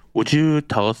 would you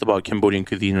tell us about Cambodian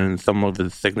cuisine and some of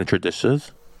its signature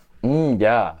dishes?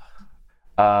 Yeah.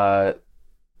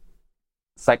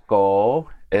 Seko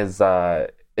is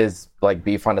like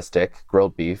beef on a stick,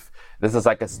 grilled beef. This is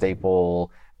like a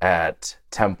staple at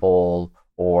temple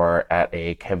or at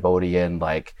a Cambodian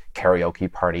like karaoke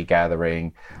party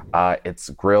gathering. It's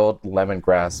grilled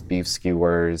lemongrass beef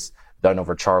skewers done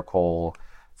over charcoal,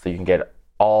 so you can get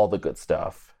all the good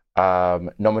stuff.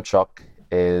 Nomochok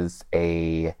is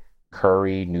a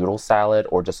curry noodle salad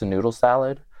or just a noodle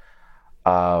salad.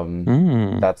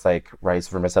 That's like rice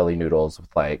vermicelli noodles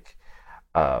with like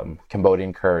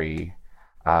Cambodian curry.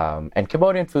 And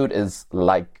Cambodian food is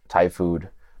like Thai food,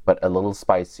 but a little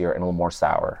spicier and a little more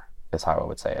sour is how I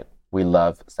would say it. We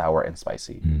love sour and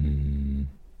spicy.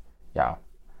 Yeah.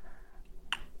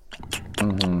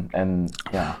 And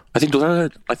yeah. I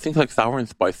think like sour and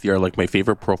spicy are like my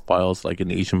favorite profiles like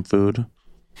in Asian food.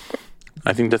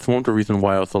 I think that's one of the reasons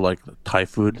why I also like Thai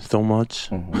food so much.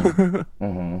 And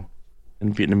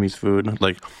Vietnamese food.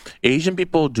 Like Asian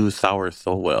people do sour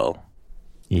so well.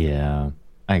 Yeah,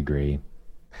 I agree.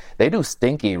 They do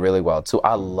stinky really well too.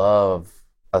 I love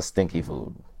a stinky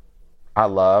food. I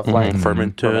love like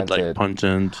fermented, like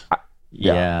pungent.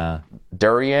 Yeah.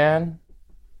 Durian.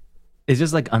 It's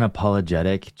just like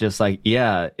unapologetic. Just like,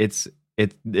 yeah, it's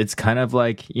kind of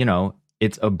like, you know,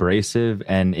 it's abrasive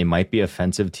and it might be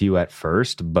offensive to you at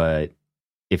first, but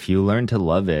if you learn to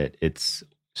love it, it's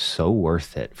so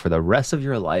worth it. For the rest of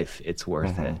your life, it's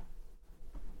worth it.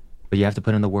 But you have to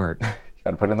put in the work. You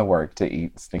gotta put in the work to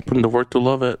eat stinky. Put in the work to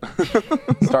love it.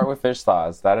 Start with fish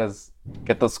sauce. That is,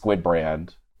 get the Squid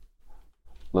brand,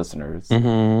 listeners.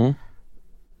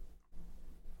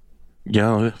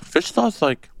 Yeah, fish sauce,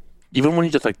 like, even when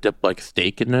you just like dip like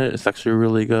steak in it, it's actually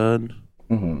really good.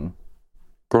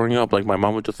 Growing up, like my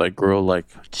mom would just like grill like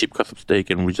cheap cuts of steak,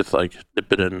 and we just like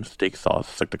dip it in steak sauce.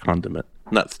 It's like the condiment,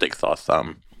 not steak sauce.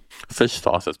 Fish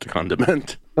sauce is the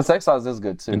condiment. The steak sauce is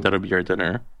good too. And that'll be your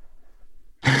dinner.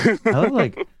 I love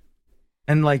like,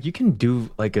 and like you can do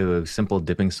like a simple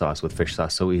dipping sauce with fish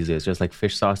sauce so easy. It's just like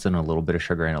fish sauce and a little bit of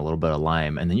sugar and a little bit of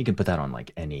lime, and then you can put that on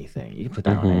like anything. You can put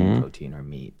that on any protein or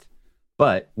meat.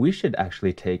 But we should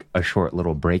actually take a short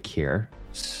little break here.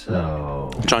 So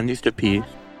John needs to pee.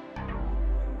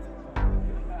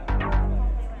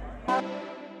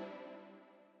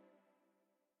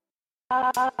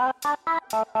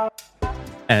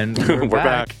 And we're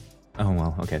back. Oh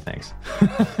well, okay, thanks.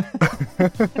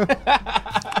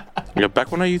 Yeah,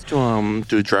 back when I used to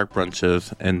do drag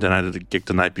brunches, and then I did a gig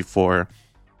the night before,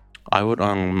 I would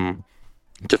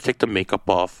just take the makeup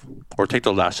off or take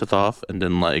the lashes off, and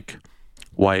then like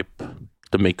wipe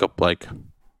the makeup like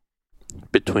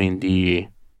between the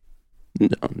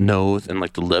nose and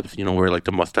like the lips, you know, where like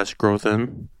the mustache grows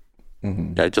in.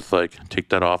 Yeah, I just like take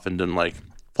that off and then like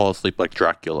fall asleep like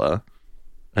Dracula,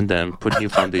 and then put new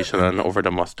foundation on over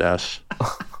the mustache,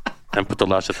 and put the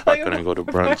lashes back on and go to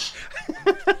brunch.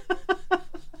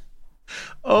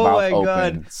 Oh Mouth my open,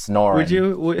 god!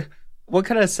 snoring. What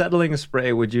kind of settling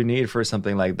spray would you need for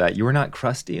something like that? You were not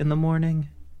crusty in the morning?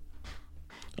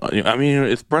 I mean,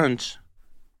 it's brunch.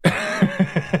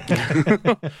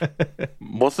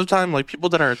 Most of the time, like people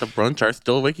that are at the brunch are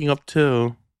still waking up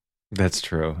too. That's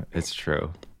true. It's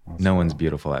true. No one's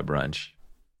beautiful at brunch.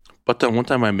 But then one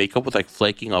time my makeup was like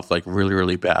flaking off like really,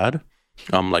 really bad.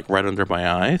 Like right under my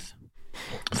eyes.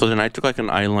 So then I took like an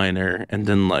eyeliner and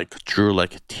then like drew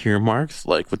like tear marks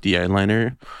like with the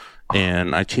eyeliner,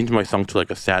 and I changed my song to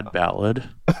like a sad ballad.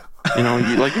 You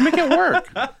make it work.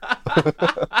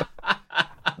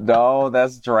 No,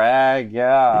 that's drag.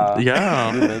 Yeah.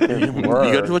 Yeah, You make it you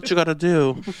work. gotta do what you gotta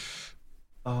do.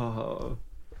 Oh,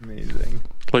 amazing.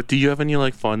 Like, do you have any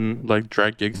like fun like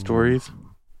drag gig stories?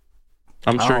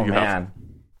 I'm sure you have. Man.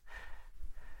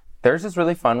 There's this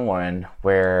really fun one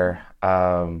where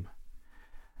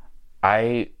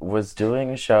I was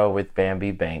doing a show with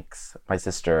Bambi Banks, my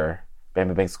sister,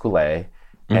 Bambi Banks Coulee,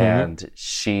 and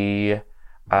she,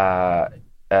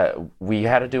 we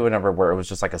had to do a number where it was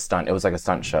just like a stunt. It was like a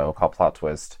stunt show called Plot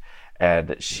Twist,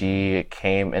 and she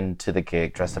came into the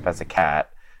gig dressed up as a cat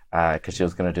because she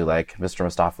was going to do like Mr.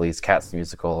 Mistopheles' Cats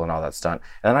musical and all that stunt.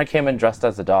 And then I came in dressed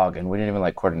as a dog, and we didn't even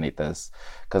like coordinate this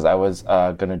because I was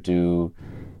going to do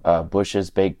Bush's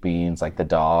Baked Beans, like the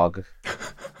dog.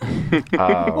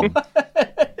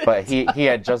 But he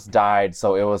had just died,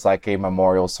 so it was like a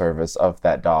memorial service of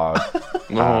that dog.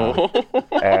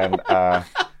 And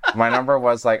my number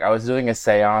was like I was doing a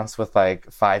seance with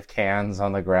like 5 cans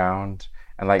on the ground,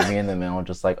 and like me in the middle,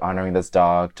 just like honoring this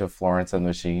dog to Florence and the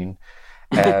Machine.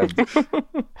 And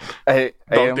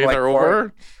Dog days are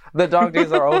over. The dog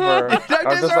days are over.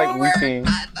 I'm just like weeping.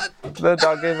 The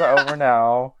dog days are over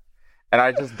now, and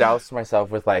I just doused myself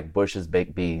with like Bush's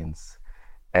Baked Beans,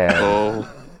 and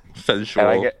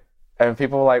Sensual. and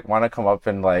people like want to come up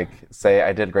and like say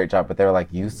I did a great job, but they were like,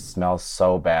 "You smell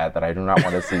so bad that I do not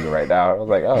want to see you right now." I was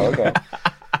like, "Oh, okay."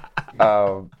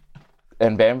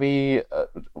 And Bambi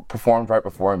performed right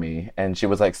before me, and she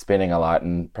was like spinning a lot,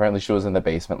 and apparently she was in the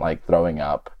basement like throwing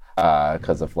up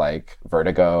because of like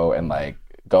vertigo and like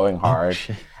going hard.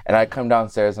 And I come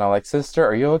downstairs and I'm like, "Sister,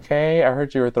 are you okay? I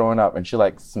heard you were throwing up." And she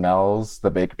like smells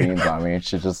the baked beans on me, and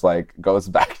she just like goes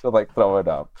back to like throwing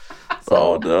up. So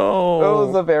Oh no! it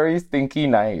was a very stinky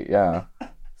night. Yeah,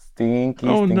 stinky.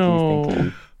 Oh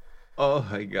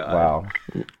my god. Wow,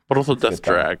 But also that's Good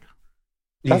time. drag.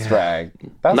 that's drag.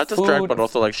 That's Not just drag, food. but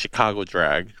also like Chicago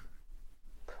drag.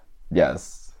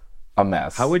 Yes, a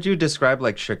mess. How would you describe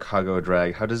like Chicago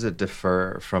drag? How does it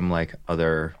differ from like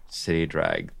other city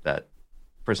drag that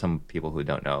for some people who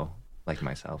don't know, like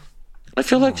myself? I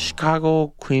feel like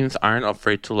Chicago queens aren't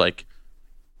afraid to like.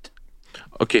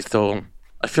 Okay, so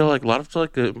I feel like a lot of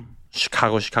like the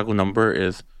Chicago number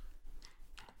is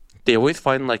they always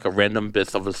find like a random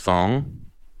bit of a song,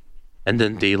 and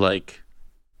then they like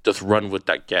just run with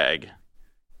that gag.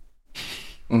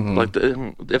 Like,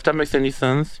 if that makes any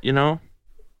sense, you know?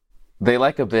 They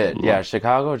like a bit. Yeah,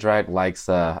 Chicago drag likes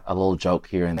a little joke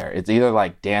here and there. It's either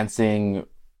like dancing,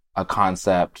 a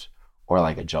concept, or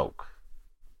like a joke.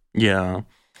 Yeah.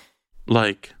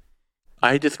 Like,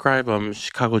 I describe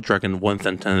Chicago drag in one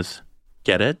sentence.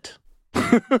 Get it?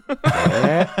 Get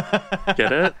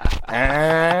it?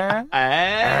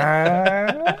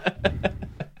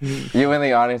 You in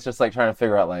the audience just like trying to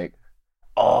figure out like,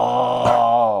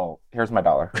 oh, here's my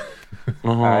dollar.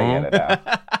 I get it now.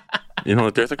 You know,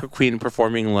 there's like a queen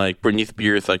performing like Britney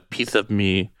Spears, like "Piece of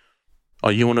Me." Oh,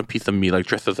 you want a piece of me, like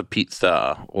dressed as a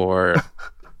pizza, or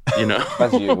you know,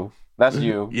 That's you. That's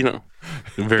you. you know,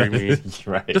 very me.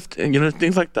 Right. Just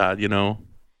things like that. You know,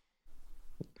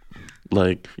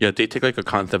 like they take like a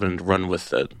concept and run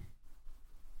with it.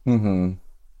 Mm-hmm.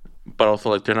 But also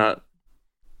like they're not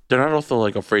also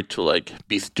like afraid to like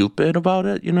be stupid about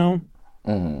it. You know,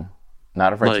 Mm-hmm.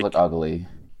 Not afraid Like- to look ugly.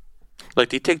 like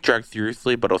they take drag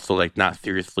seriously, but also like not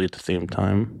seriously at the same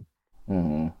time.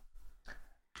 Mm-hmm.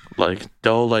 Like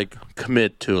they'll like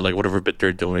commit to like whatever bit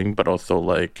they're doing, but also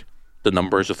like the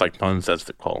number is just like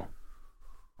nonsensical.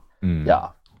 Yeah.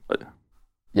 But-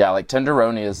 Yeah, like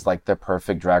Tenderoni is like the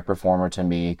perfect drag performer to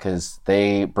me because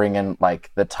they bring in like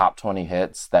the top 20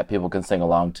 hits that people can sing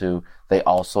along to. They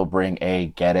also bring a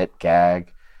get it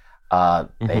gag.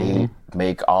 They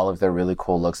make all of their really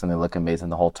cool looks and they look amazing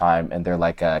the whole time. And they're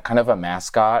like a kind of a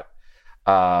mascot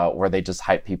where they just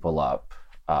hype people up.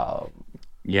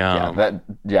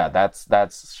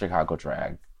 That's Chicago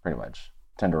drag pretty much.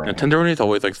 Tenderoni. And Tenderoni is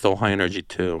always like so high energy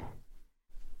too.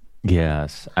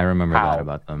 Yes, I remember How? that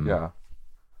about them. Yeah.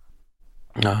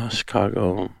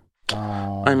 Chicago.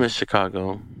 I miss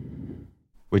Chicago.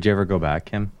 Would you ever go back,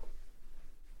 Kim?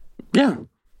 Yeah.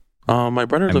 My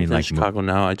brother lives mean, in like, Chicago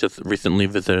now. I just recently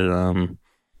visited No,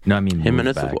 I mean him move and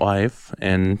his back. wife,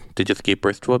 and they just gave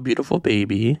birth to a beautiful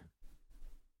baby.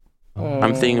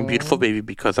 I'm saying a beautiful baby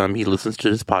because he listens to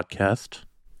this podcast.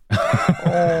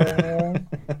 Hi,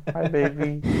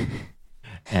 baby.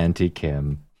 Aunty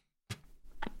Kim.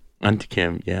 Auntie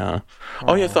Kim, yeah.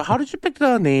 Oh yeah, so how did you pick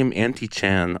the name Auntie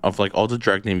Chan of like all the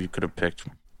drag names you could have picked?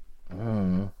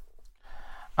 Mm.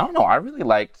 I don't know. I really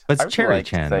liked. But I it's really Cherry liked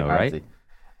Chan, saying though, right? auntie.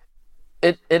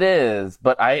 It is,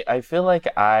 but I feel like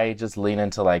I just lean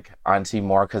into like auntie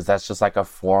more because that's just like a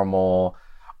formal.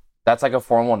 That's like a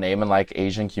formal name in like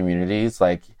Asian communities,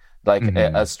 like a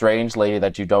Hmm. strange lady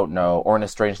that you don't know, or an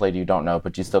strange lady you don't know,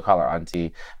 but you still call her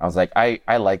auntie. I was like, I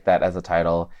like that as a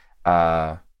title.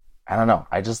 Uh, I don't know.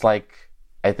 I just like.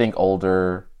 I think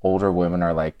older women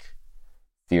are like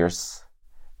fierce.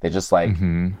 They just like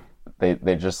Hmm.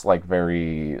 they just like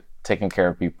very taking care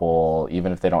of people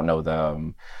even if they don't know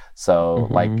them. So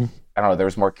like Hmm. I don't know,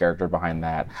 there's more character behind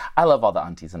that. I love all the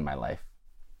aunties in my life.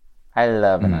 I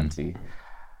love an Mm. auntie.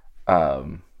 How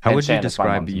And would you Shan is my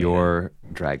describe mom's maiden. your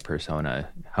drag persona?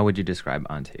 How would you describe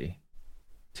Auntie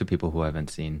to people who haven't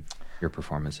seen your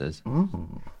performances?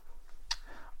 Mm.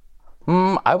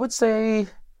 I would say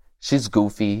she's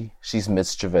goofy, she's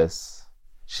mischievous,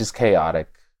 she's chaotic.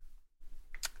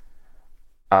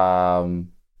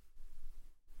 Um,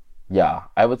 yeah,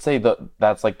 I would say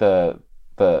that's like the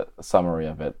summary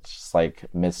of it. It's just like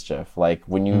mischief. Like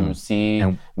when you Mm. see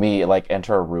And me like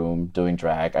enter a room doing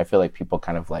drag, I feel like people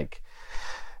kind of like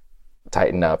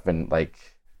tighten up and like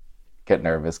get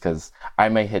nervous because I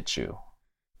may hit you.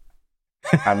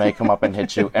 I may come up and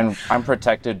hit you, and I'm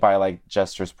protected by like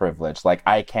jester's privilege. Like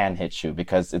I can hit you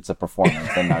because it's a performance,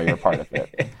 and now you're a part of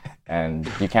it,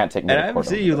 and you can't take me And to I've court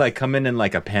seen over you this. like come in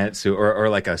like a pantsuit or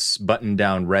like a button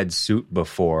down red suit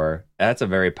before. That's a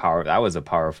very powerful. That was a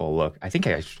powerful look. I think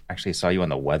I actually saw you on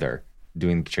the weather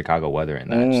doing Chicago weather in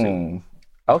that suit.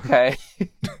 Okay.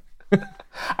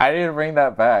 I didn't bring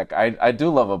that back. I do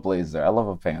love a blazer. I love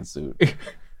a pantsuit.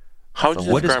 How would So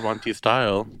you what is- describe Auntie's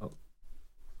style?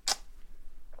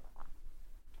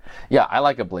 Yeah, I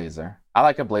like a blazer. I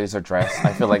like a blazer dress.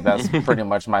 I feel like that's pretty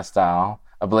much my style.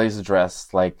 A blazer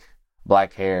dress, like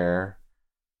black hair,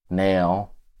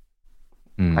 nail,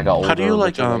 like an Mm. How do you older,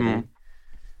 like richer lady.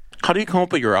 how do you come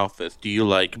up with your outfits? Do you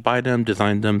like buy them,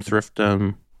 design them, thrift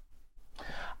them?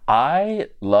 I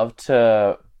love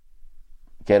to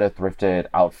get a thrifted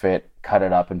outfit, cut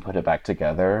it up, and put it back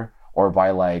together, or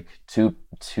buy like two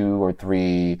or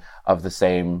three of the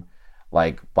same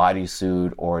like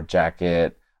bodysuit or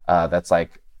jacket that's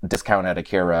like discount at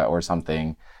Akira or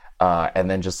something, and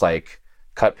then just like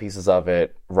cut pieces of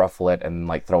it, ruffle it, and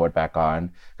like throw it back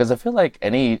on. Because I feel like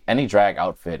any drag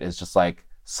outfit is just like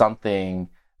something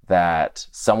that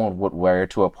someone would wear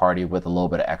to a party with a little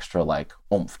bit of extra like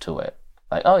oomph to it.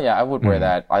 Like, oh yeah, I would wear Mm.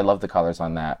 that. I love the colors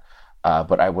on that,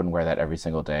 but I wouldn't wear that every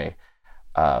single day.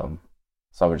 Um,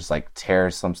 so I would just like tear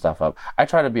some stuff up. I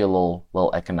try to be a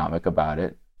little economic about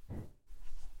it.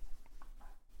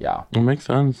 Yeah. It makes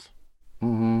sense.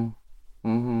 Mm-hmm.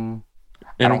 Mm-hmm.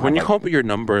 I And don't when have you like come up with your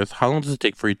numbers, how long does it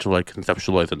take for you to like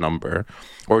conceptualize a number?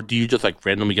 Or do you just like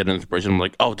randomly get an inspiration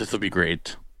like, oh, this would be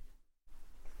great?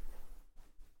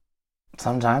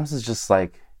 sometimes it's just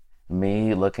like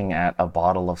me looking at a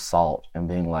bottle of salt and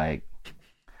being like,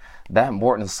 that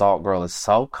Morton salt girl is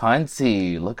so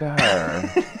cunty. Look at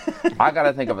her. I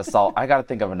gotta think of a salt. I gotta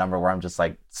think of a number where I'm just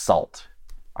like salt.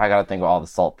 I gotta think of all the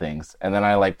salt things, and then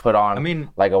I like put I on mean,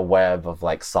 like a web of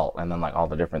like salt, and then like all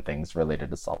the different things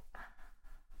related to salt.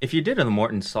 if you did a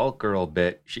Morton Salt Girl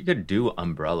bit, she could do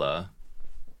Umbrella.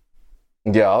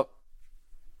 Yep.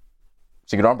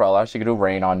 She could do umbrella. She could do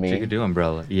rain on She me. could do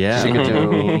Umbrella. Yeah. She could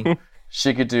me. do.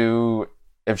 She could do.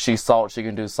 If she's salt, she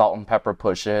can do salt and pepper.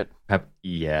 Push it.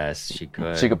 Yes, she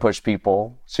could. She could push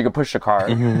people. She could push a car.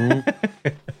 Mhm.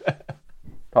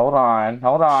 Hold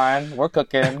on. We're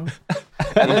cooking.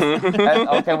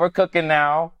 Okay, we're cooking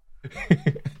now.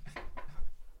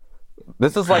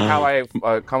 This is like how I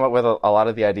come up with a lot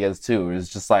of the ideas too. It's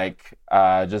just like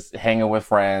just hanging with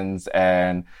friends,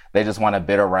 and they just want to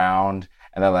bid around,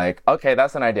 and they're like, "Okay,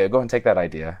 that's an idea. Go and take that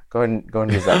idea. Go and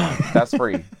use that one. That's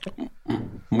free."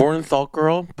 Morning Salt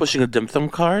Girl pushing a dim sum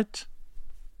cart,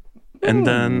 and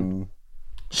then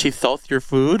she salts your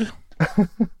food.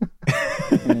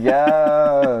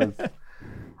 Yes.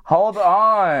 Hold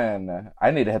on.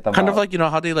 I need to hit them Kind up. of like, you know,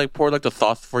 how they like pour like the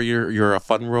sauce for your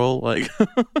fun roll. Like,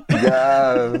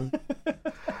 Yes.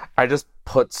 I just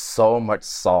put so much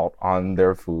salt on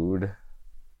their food.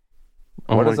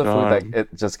 oh What my is a God. food that it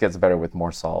just gets better with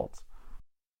more salt?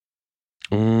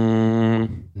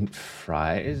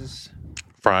 Fries.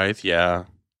 Fries, yeah.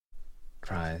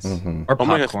 Fries. Mhm. Or Oh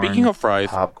my popcorn. God, speaking of fries,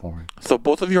 Popcorn. so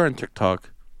both of you are on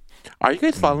TikTok. Are you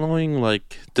guys following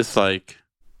like this like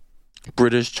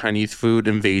British Chinese food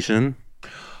invasion?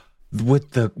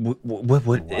 With the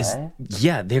what is What?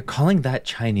 yeah, they're calling that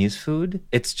Chinese food.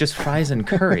 It's just fries and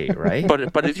curry, right?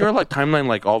 But is your like timeline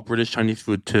like all British Chinese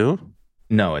food too?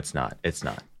 No, it's not. It's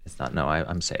not. It's not. No,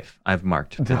 I'm safe. I've been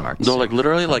marked. No, like safe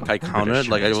literally, from like I counted, British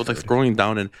like I Chinese was like food. scrolling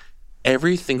down, and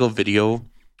every single video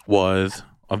was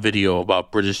a video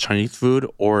about British Chinese food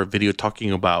or a video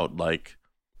talking about like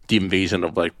the invasion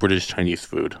of like British Chinese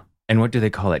food. And what do they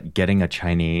call it? Getting a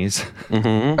Chinese.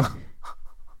 Hmm.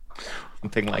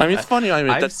 Something like I mean, that. it's funny. I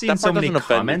mean, I've that, seen that so part many doesn't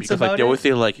offend me comments because like about they always it.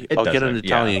 say like, It "I'll get an doesn't,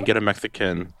 yeah. Italian, get a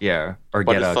Mexican." Yeah, or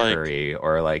But get a it's like- curry,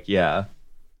 or like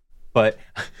But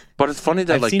But it's funny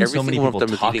that I've like seen every so many single one of people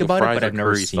them is talk eating about it, fries but or I've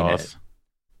never curry seen it. sauce.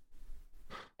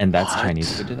 and that's What?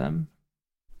 Chinese food to them.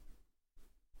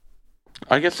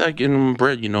 I guess like in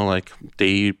bread, like they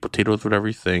eat potatoes with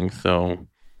everything. So,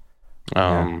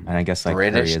 Yeah. And I guess like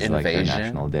British curry is like their invasion?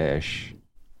 national dish.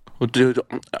 well, dude,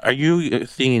 are you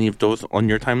seeing any of those on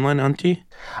your timeline, Auntie?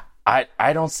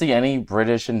 I don't see any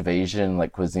British invasion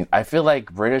like cuisine. I feel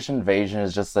like British invasion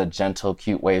is just a gentle,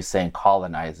 cute way of saying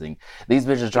colonizing. These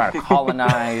bitches are trying to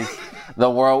colonize the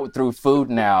world through food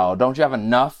now. Don't you have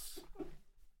enough?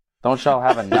 Don't y'all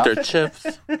have With enough? their chips,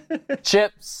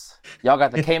 Chips. Y'all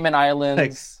got the Cayman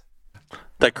Islands.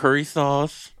 that curry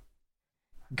sauce.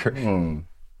 Hmm.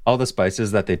 All the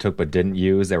spices that they took but didn't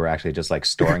use, they were actually just like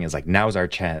storing. It's like, now's our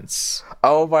chance.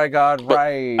 Oh my God!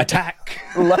 Right. Attack!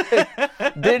 Like,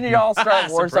 didn't y'all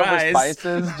start wars over Surprise.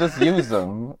 spices? Just use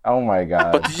them. Oh my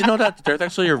God. But did you know that there's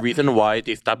actually a reason why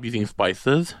they stopped using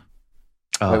spices?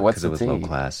 Oh, Wait, what's 'cause the it was low tea?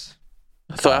 class.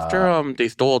 So after they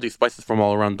stole all these spices from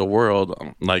all around the world,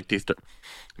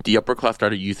 the upper class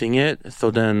started using it. So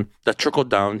then that trickled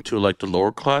down to like the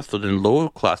lower class. So then lower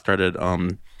class started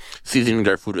seasoning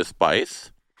their food with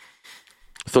spice.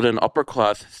 So then upper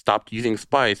class stopped using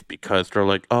spice because they're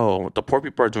like, oh, the poor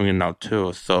people are doing it now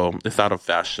too. So it's out of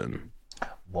fashion.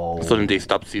 Whoa. So then they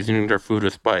stopped seasoning their food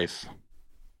with spice.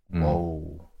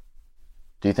 Whoa.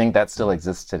 Do you think that still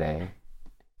exists today?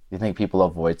 Do you think people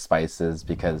avoid spices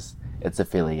because it's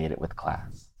affiliated with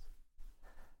class?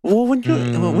 Well, when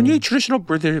you eat traditional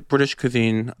British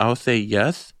cuisine, I would say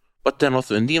yes. But then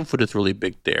also Indian food is really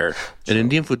big there, and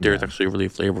Indian food there is actually really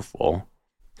flavorful.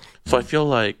 So I feel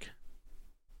like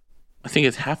I think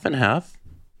it's half and half.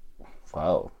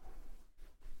 Whoa.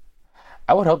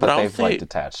 I would hope But that I'll they've say- like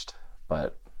detached,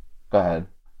 but go ahead.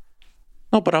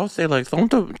 No, but I would say like some of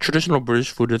the traditional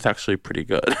British food is actually pretty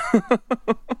good.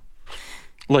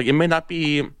 Like it may not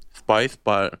be spiced,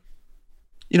 but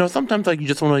sometimes like you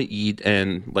just want to eat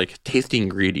and like taste the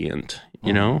ingredient.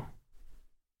 You know,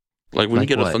 like when Like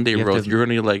you get a what? Sunday You have roast, to- you're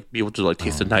gonna like be able to like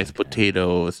taste the nice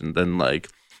potatoes, and then like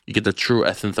you get the true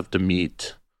essence of the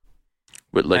meat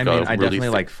with like I mean, I really definitely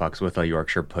thick- like fucks with a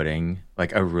Yorkshire pudding,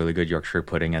 like a really good Yorkshire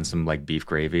pudding and some like beef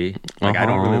gravy. Like I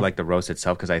don't really like the roast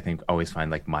itself because I always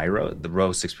find like the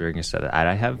roast experience that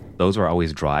I have, those are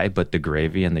always dry, but the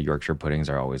gravy and the Yorkshire puddings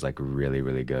are always like really,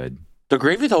 really good. The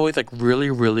gravy is always like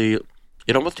really, really.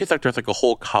 It almost tastes like there's like a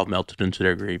whole cow melted into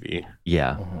their gravy.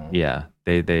 Yeah, yeah,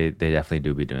 they definitely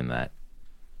do be doing that.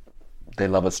 They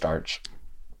love a starch.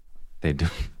 They do.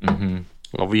 Hmm.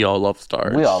 Well, we all love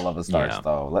starch. We all love a starch, Yeah.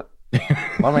 though.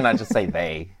 Let me not just say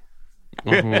they.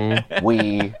 Mhm.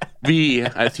 We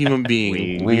as human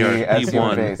beings, we are as we human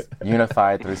one. beings,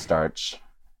 unified through starch.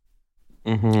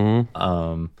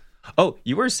 Mm-hmm. Oh,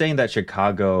 you were saying that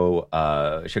Chicago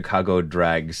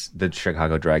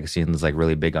drag scene is like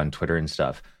really big on Twitter and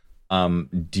stuff.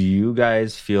 Do you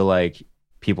guys feel like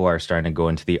people are starting to go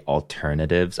into the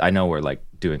alternatives? I know we're like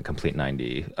doing complete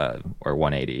 90 or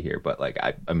 180 here, but like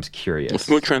I'm curious.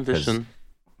 Smooth transition.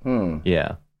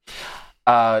 Yeah.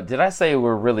 Did I say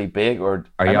we're really big, or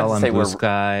Are I meant y'all to on say Blue we're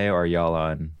Sky or are y'all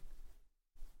on?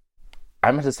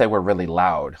 I meant to say we're really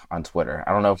loud on Twitter.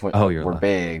 I don't know if Oh, you're we're loud.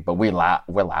 big, but we're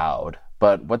loud.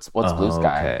 But what's Blue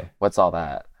Sky? Okay. What's all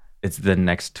that? It's the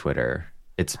next Twitter.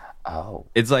 It's Oh,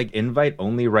 like invite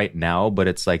only right now, but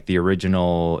it's like the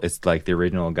original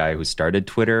guy who started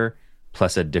Twitter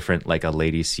plus a different like a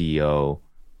lady CEO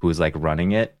who's like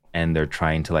running it, and they're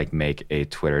trying to like make a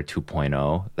Twitter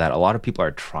 2.0 that a lot of people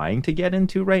are trying to get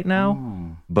into right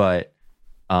now. But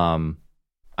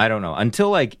I don't know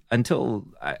until I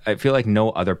feel like no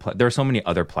other there are so many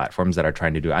other platforms that are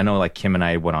trying to do. I know like Kim and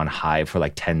I went on Hive for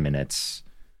like 10 minutes.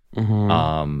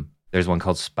 There's one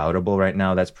called Spoutable right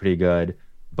now that's pretty good,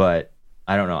 but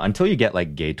I don't know, until you get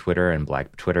like gay Twitter and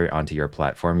black Twitter onto your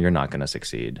platform, you're not going to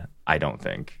succeed, I don't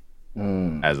think,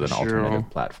 as an alternative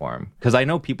platform, because I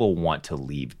know people want to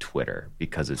leave Twitter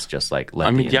because it's just like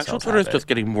I mean, the actual incels Twitter is have just it.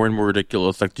 getting more and more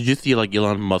ridiculous. Like, did you see like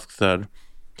Elon Musk said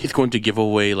he's going to give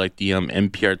away like the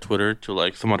NPR Twitter to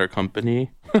like some other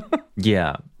company?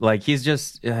 Yeah, like he's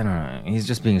just, I don't know, he's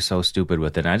just being so stupid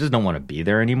with it, and I just don't want to be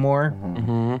there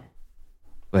anymore.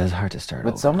 But it's hard to start but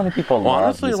over. so many people love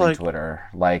honestly, using like- Twitter.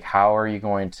 Like, how are you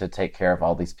going to take care of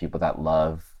all these people that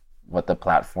love what the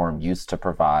platform used to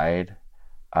provide,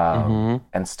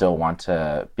 and still want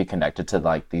to be connected to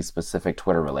like these specific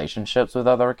Twitter relationships with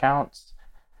other accounts.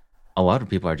 A lot of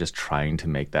people are just trying to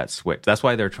make that switch. That's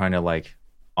why they're trying to like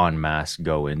en masse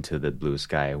go into the blue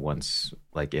sky once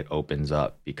like it opens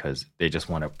up, because they just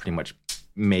want to pretty much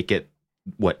make it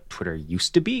what Twitter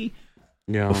used to be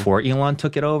before Elon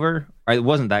took it over. It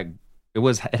wasn't that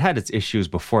it had its issues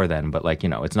before then, but like, you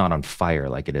know, it's not on fire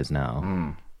like it is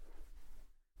now.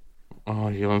 Oh,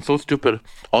 Elon's so stupid.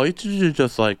 All you have to do is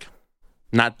just like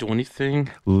not do anything.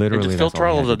 Literally, and just filter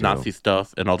all the Nazi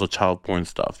stuff and all the child porn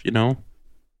stuff, you know?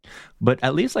 But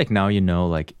at least like now, you know,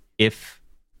 like if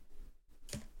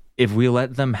we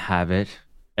let them have it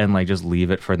and like just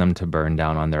leave it for them to burn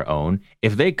down on their own,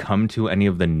 if they come to any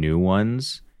of the new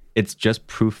ones, it's just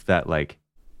proof that like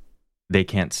they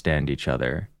can't stand each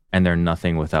other, and they're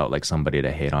nothing without like somebody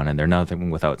to hate on, and they're nothing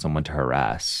without someone to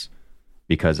harass,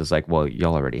 because it's like, well,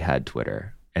 y'all already had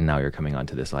Twitter and now you're coming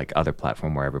onto this like other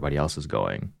platform where everybody else is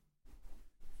going.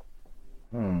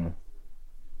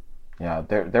 Yeah,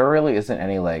 there really isn't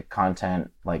any like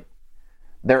content, like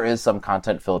there is some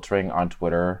content filtering on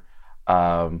Twitter,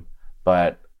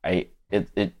 but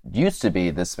it used to be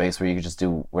this space where you could just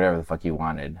do whatever the fuck you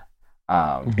wanted.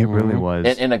 It really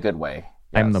was in a good way.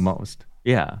 Yes. I'm the most.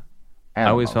 Yeah. I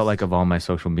always felt like of all my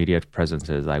social media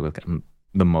presences, I'm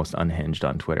the most unhinged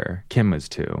on Twitter. Kim is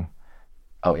too.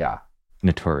 Oh yeah.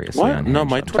 Notoriously What? unhinged. No,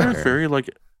 my on Twitter is very like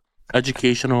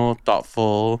educational,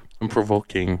 thoughtful, and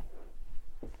provoking.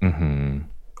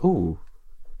 Ooh.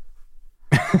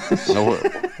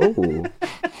 Ooh.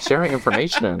 Sharing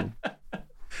information.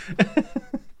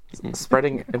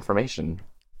 Spreading information.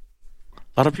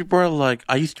 A lot of people are like,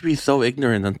 I used to be so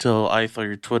ignorant until I saw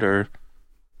your Twitter.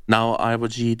 Now I have a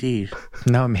GED.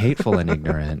 Now I'm hateful and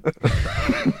ignorant.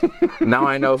 Now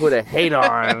I know who to hate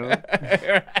on.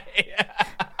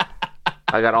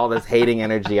 I got all this hating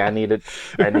energy. I need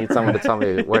someone to tell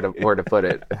me where to put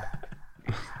it.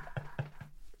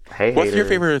 Hey, what's your haters.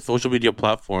 favorite social media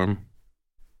platform?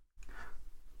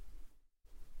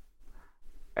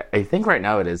 I think right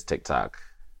now it is TikTok.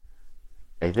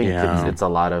 I think it's a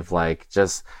lot of like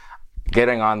just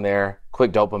getting on there,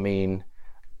 quick dopamine,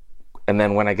 and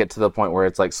then when I get to the point where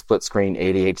it's like split screen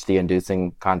ADHD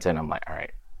inducing content, I'm like, all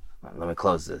right, let me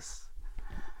close this.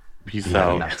 Peace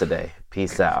out. Enough today.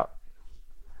 Peace out.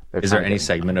 Is there any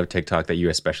segment of TikTok that you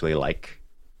especially like?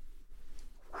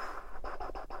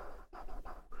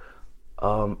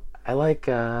 I like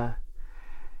the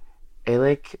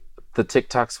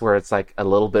TikToks where it's like a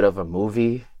little bit of a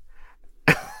movie,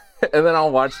 and then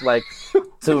I'll watch like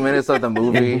 2 minutes of the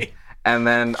movie, and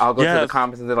then I'll go to the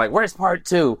comments and they're like, "Where's part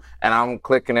 2?" And I'm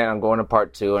clicking it. I'm going to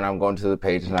part 2, and I'm going to the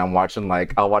page, and I'm watching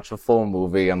I'll watch a full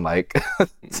movie and like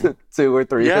 2 or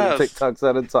 3 TikToks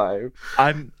at a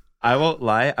time. I won't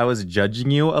lie, I was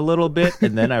judging you a little bit,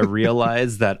 and then I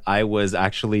realized that I was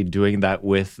actually doing that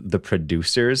with the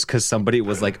producers, because somebody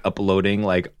was like uploading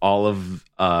like all of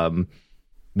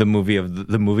the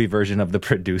movie version of the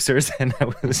producers, and I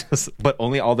was just, but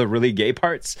only all the really gay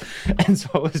parts, and so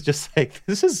I was just like,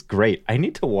 this is great. I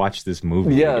need to watch this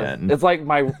movie again. It's like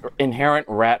my inherent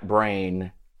rat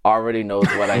brain already knows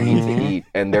what I need to eat,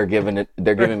 and they're giving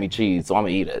me cheese, so I'm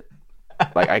gonna eat it.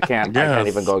 Like I can't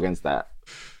even go against that.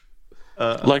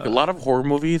 Like a lot of horror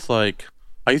movies, like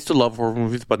I used to love horror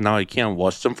movies, but now I can't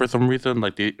watch them for some reason.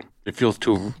 Like it feels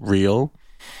too real.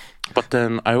 But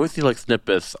then I always see like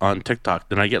snippets on TikTok,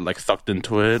 then I get like sucked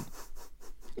into it,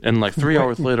 and like 3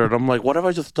 hours later, I'm like, what have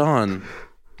I just done?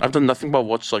 I've done nothing but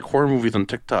watch like horror movies on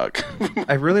TikTok.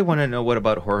 I really want to know, what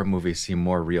about horror movies seem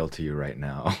more real to you right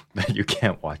now that you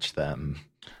can't watch them?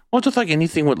 Well, just like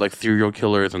anything with like serial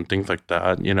killers and things like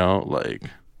that, you know, like.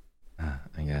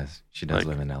 I guess she does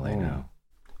live in LA now.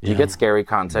 Do you get scary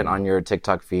content on your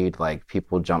TikTok feed, like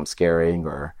people jump scaring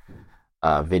or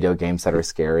video games that are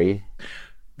scary?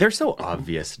 They're so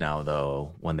obvious now,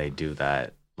 though, when they do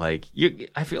that. Like,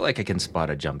 I feel like I can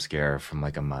spot a jump scare from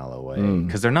like a mile away,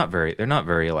 because they're not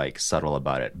very like subtle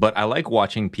about it. But I like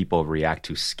watching people react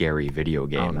to scary video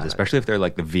games, especially if they're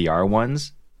like the VR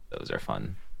ones. Those are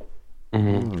fun.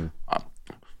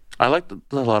 I like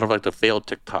a lot of like the failed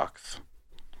TikToks,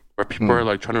 where people are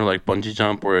like trying to like bungee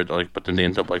jump, or like, but then they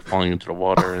end up like falling into the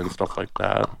water and stuff like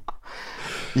that.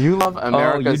 You love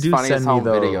America's Funniest Home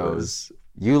Videos.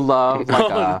 You love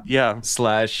like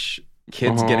slash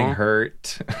kids getting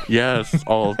hurt. Yes,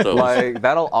 all of those. Like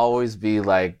that'll always be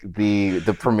like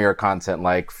the premier content,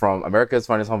 like from America's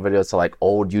Funniest Home Videos to like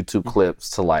old YouTube clips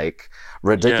to like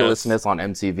ridiculousness on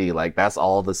MTV. Like that's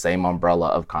all the same umbrella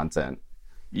of content.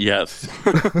 Yes.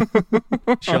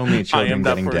 Show me I children am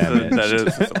that getting person damaged.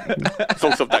 that is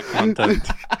soaks up that content.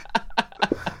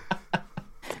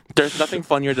 There's nothing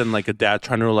funnier than like a dad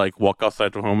trying to like walk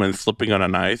outside the home and slipping on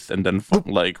an ice and then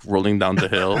like rolling down the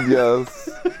hill. Yes.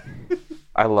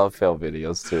 I love fail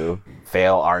videos too.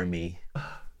 Fail army.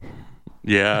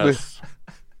 Yes.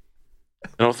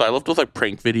 And also I love those like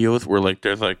prank videos where like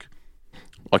there's like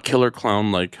a killer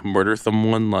clown like murders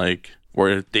someone, like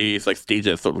where they like stage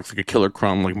it so it looks like a killer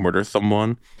clown like murders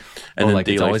someone, and then like,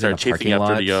 they it's like always in start a chasing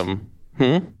parking after lot?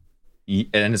 the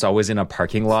And it's always in a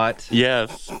parking lot.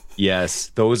 Yes. Yes,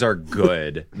 those are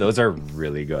good. Those are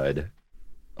really good.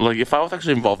 Like if I was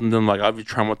actually involved in them, like I'd be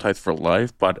traumatized for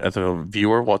life. But as a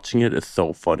viewer watching it, it's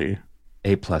so funny.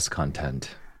 A+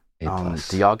 content. A+.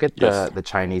 Do y'all get Yes. the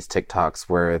Chinese TikToks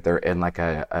where they're in like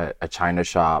a China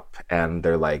shop and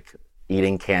they're like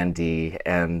eating candy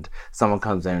and someone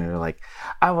comes in and they're like,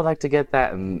 I would like to get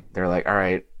that, and they're like, all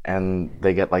right, and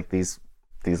they get like these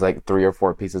like 3 or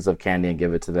 4 pieces of candy and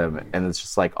give it to them, and it's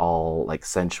just like all like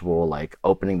sensual, like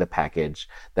opening the package,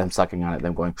 them sucking on it,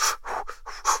 them going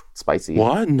spicy.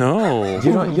 What? No.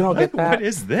 You don't get that? What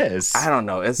is this? I don't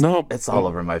know. It's all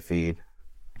over my feed.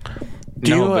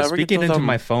 Do you no, but ever speak get it those, into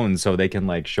my phone so they can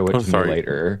like show it to sorry. me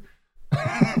later.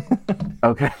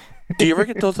 Okay. Do you ever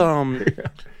get those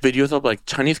videos of like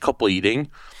Chinese couple eating?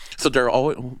 So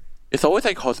it's always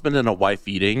like husband and a wife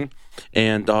eating,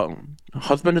 and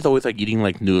husband is always like eating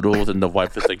like noodles, and the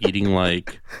wife is like eating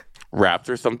like wraps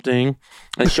or something,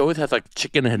 and she always has like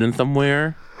chicken hidden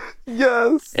somewhere,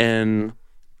 Yes. and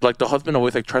like the husband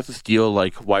always like tries to steal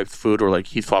like wife's food, or like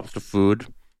he swaps the food,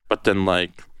 but then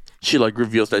like she like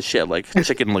reveals that she had like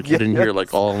chicken like hidden here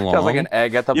like all along. She has like an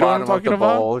egg at the You know what I'm bottom of the talking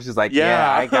about? bowl. She's like, Yeah.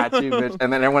 yeah, I got you, bitch.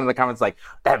 And then everyone in the comments like,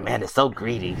 that man is so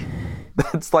greedy.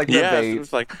 That's like the Yes, bait.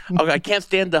 it's like, okay, I can't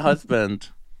stand the husband.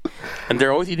 And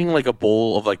they're always eating like a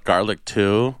bowl of like garlic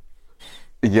too.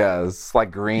 Yes,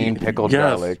 like green pickled Yes.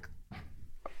 garlic.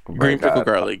 Green pickled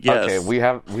garlic, yes. Okay, we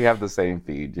have the same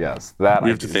feed. Yes, that We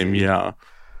I have the do same, see. yeah.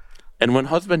 And when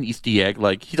husband eats the egg,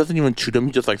 like he doesn't even chew them,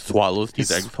 he just like swallows He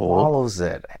these eggs whole. swallows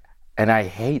it, and I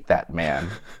hate that man.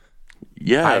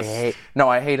 Yes.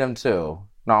 I hate him too.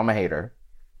 No, I'm a hater.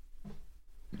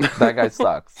 That guy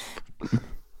sucks.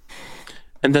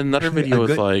 And then another video is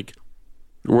good- like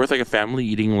where it's like a family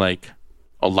eating like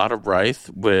a lot of rice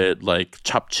with like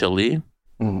chopped chili.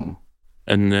 Mhm.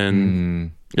 And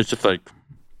then it's just like,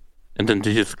 and then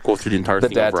they just go through the entire The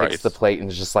thing of dad rice. takes the plate and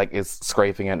is just like is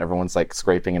scraping it, and everyone's like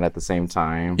scraping it at the same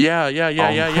time. Yeah, Oh my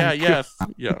yes.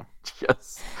 Yeah.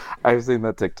 Yes, I've seen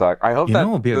that TikTok. I hope You that know,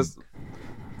 it'll be a- this.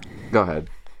 Go ahead.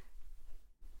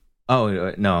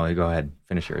 Oh no, go ahead.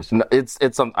 Finish yours. No, it's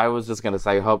I was just gonna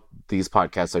say, I hope these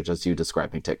podcasts are just you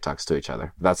describing TikToks to each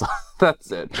other. That's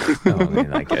that's it. No, I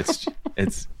mean, like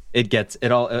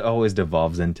it always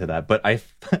devolves into that. But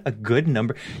a good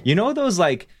number. You know those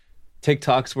like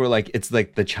TikToks where like it's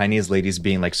like the Chinese ladies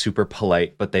being like super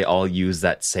polite, but they all use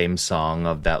that same song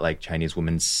of that like Chinese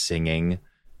woman singing.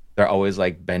 They're always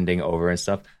like bending over and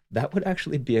stuff. That would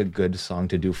actually be a good song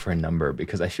to do for a number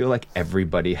because I feel like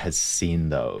everybody has seen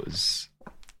those.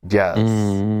 Yes,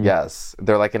 yes.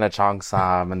 They're like in a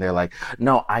cheongsam, and they're like,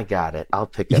 "No, I got it. I'll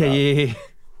pick it up." Yeah.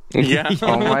 Yeah.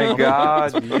 Oh my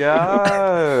god,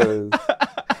 yes.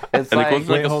 It's And like, it goes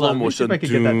like a hold slow on, let me see motion. if I can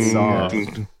get that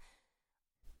song.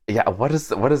 yeah. What is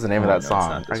the name of Oh, that no, song? it's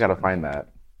not I this gotta one. find that.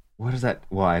 What is that?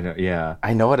 Well, I don't. Yeah.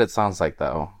 I know what it sounds like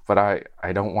though, but I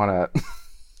don't want to.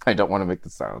 I don't want to make the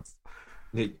sounds.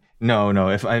 No.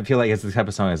 If I feel like it's the type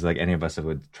of song as like any of us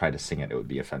would try to sing it, it would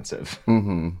be offensive.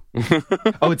 Mm-hmm.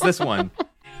 Oh, it's this one.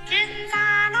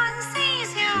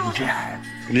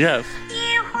 Yes.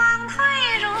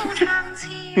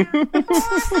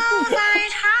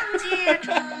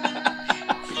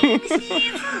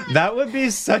 That would be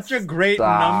such a great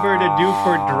number to do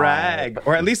for drag,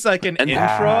 or at least like an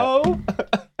intro.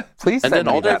 Please And send then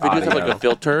me all their that videos have audio. like a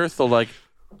filter, so like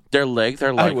their legs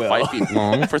are like will. 5 feet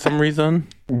long for some reason.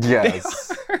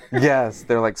 Yes, yes.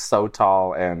 They're like so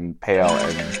tall and pale,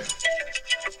 and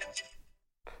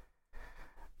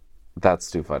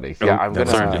that's too funny. Yeah, I'm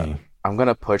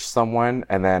gonna push someone,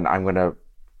 and then I'm gonna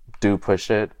push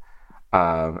it.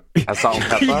 As salt and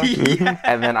pepper,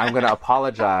 and then I'm gonna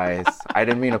apologize. I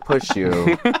didn't mean to push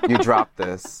you. You dropped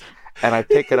this, and I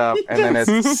pick it up, and then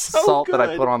it's so salt that I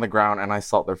good. put on the ground, and I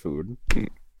salt their food.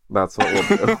 That's what we'll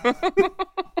do.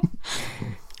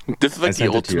 This is like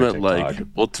the sent it to your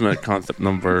ultimate concept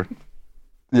number.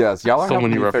 Yes, y'all are So helping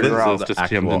many me figure references out just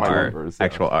actual jammed into art. it. numbers, yeah.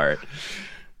 Actual art.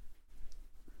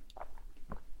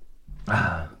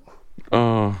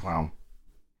 Oh, Wow.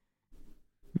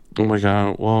 Oh my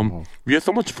god. Well, we had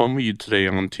so much fun with you today,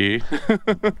 Auntie.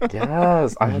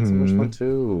 Yes, I had so much fun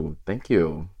too. Thank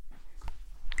you.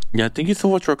 Yeah, thank you so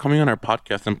much for coming on our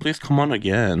podcast, and please come on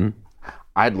again.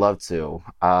 I'd love to.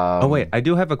 Oh wait, I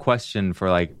do have a question for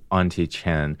like Auntie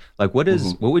Chen. Like, what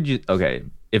would you? Okay,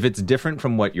 if it's different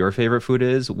from what your favorite food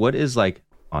is, what is like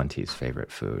Auntie's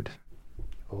favorite food?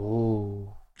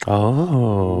 Oh.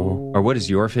 Or what is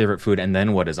your favorite food, and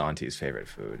then what is Auntie's favorite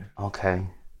food? Okay.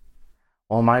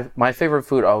 Well, my favorite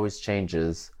food always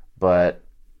changes, but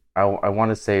I want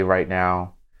to say right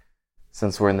now,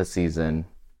 since we're in the season,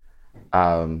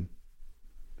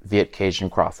 Viet Cajun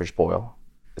crawfish boil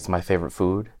is my favorite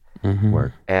food.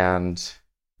 Work. And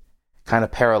kind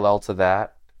of parallel to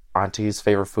that, Auntie's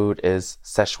favorite food is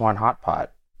Szechuan hot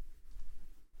pot.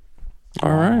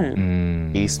 All right.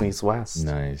 East meets West.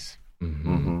 Nice.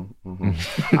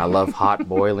 I love hot,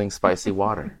 boiling, spicy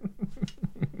water.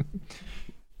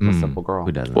 A simple girl.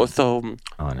 Who doesn't? Well, so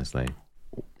Honestly.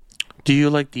 do you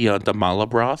like the mala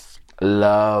broth?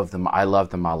 Love them. I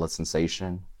love the mala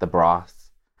sensation, the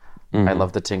broth. I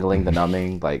love the tingling, the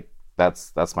numbing. Like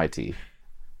that's my tea.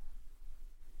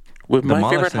 With The my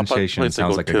mala favorite hot pot sensation place to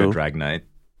sounds go like a to, good drag night.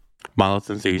 Mala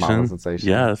sensation. Mala sensation.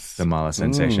 Yes. The mala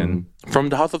sensation. From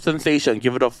the House of Sensation,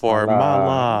 give it up for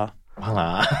Mala.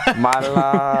 Mala.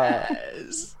 Mala.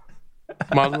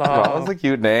 Mala. That was a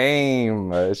cute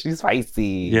name. She's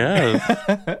spicy. Yes.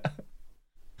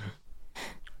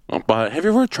 But have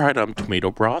you ever tried tomato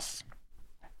broth?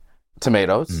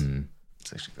 Tomatoes.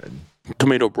 It's actually good.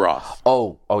 Tomato broth.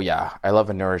 Oh yeah. I love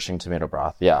a nourishing tomato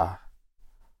broth. Yeah.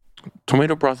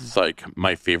 Tomato broth is like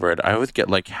my favorite. I always get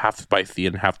like half spicy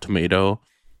and half tomato.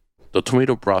 The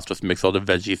tomato broth just makes all the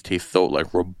veggies taste so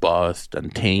like robust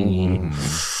and tangy.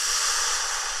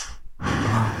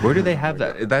 Where do they have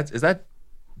that? Is that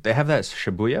they have that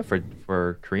Shibuya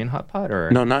for Korean hot pot or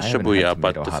No, not I haven't Shibuya, had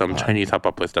but tomato hot some pot. Chinese hot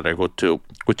pot place that I go to,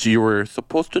 which you were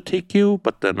supposed to take you,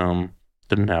 but then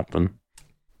didn't happen.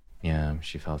 Yeah,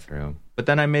 she fell through. But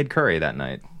then I made curry that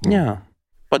night. Yeah,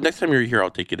 but next time you're here, I'll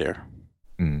take you there.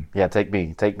 Yeah. Take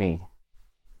me.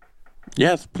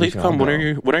 Yes, please should come. all When are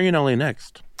go. you in LA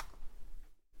next?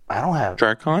 I don't have.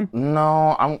 DragCon?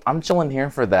 No, I'm chilling here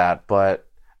for that, but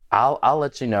I'll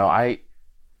let you know. I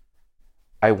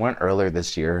went earlier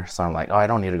this year, so I'm like, oh, I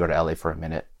don't need to go to LA for a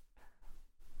minute.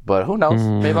 But who knows?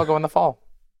 Maybe I'll go in the fall.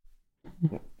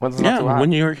 When's it not too hot?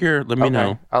 when you're here, let me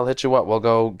know. I'll hit you up. We'll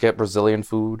go get Brazilian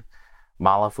food,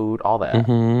 mala food, all that.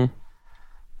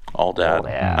 All that.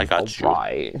 I got you.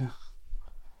 Right.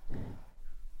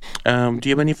 Do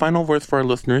you have any final words for our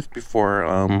listeners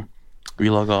before we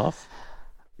log off?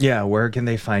 Yeah, where can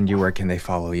they find you? Where can they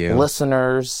follow you?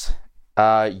 Listeners,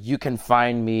 you can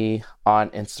find me on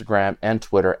Instagram and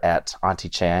Twitter at Aunty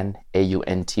Chan,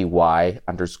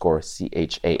 AUNTY_CHAN.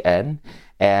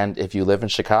 And if you live in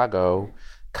Chicago,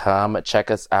 come check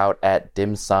us out at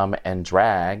Dim Sum and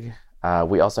Drag.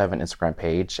 We also have an Instagram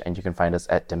page, and you can find us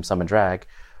at Dim Sum and Drag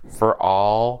for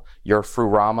all your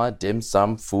Fruurama, dim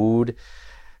sum, food,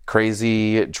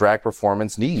 crazy drag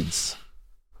performance needs.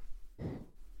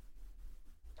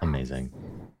 Amazing.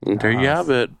 And there you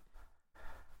have it.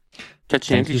 Catch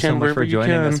Thank Auntie you so Chan much wherever for you joining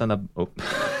can. us on the. Oh.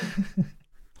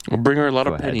 We'll bring her a lot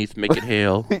Go of ahead. pennies. Make it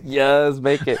hail. Yes,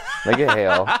 make it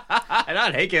hail.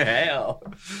 Not make it hail.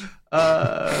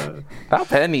 Not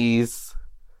pennies.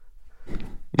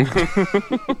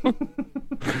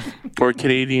 Or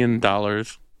Canadian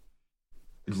dollars,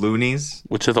 Loonies.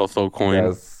 which is also a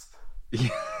coin.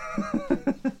 Yes.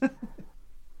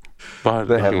 But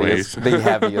The anyways.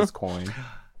 heaviest coin.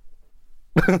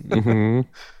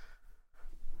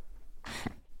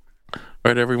 All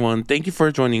right, everyone. Thank you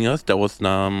for joining us. That was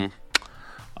our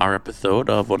episode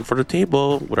of One for the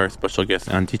Table with our special guest,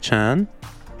 Auntie Chan.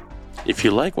 If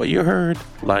you like what you heard,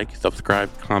 like, subscribe,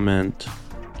 comment,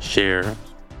 share.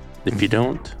 If you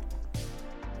don't,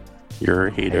 you're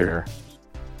a hater.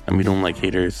 And we don't like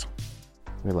haters.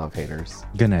 We love haters.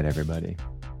 Good night, everybody.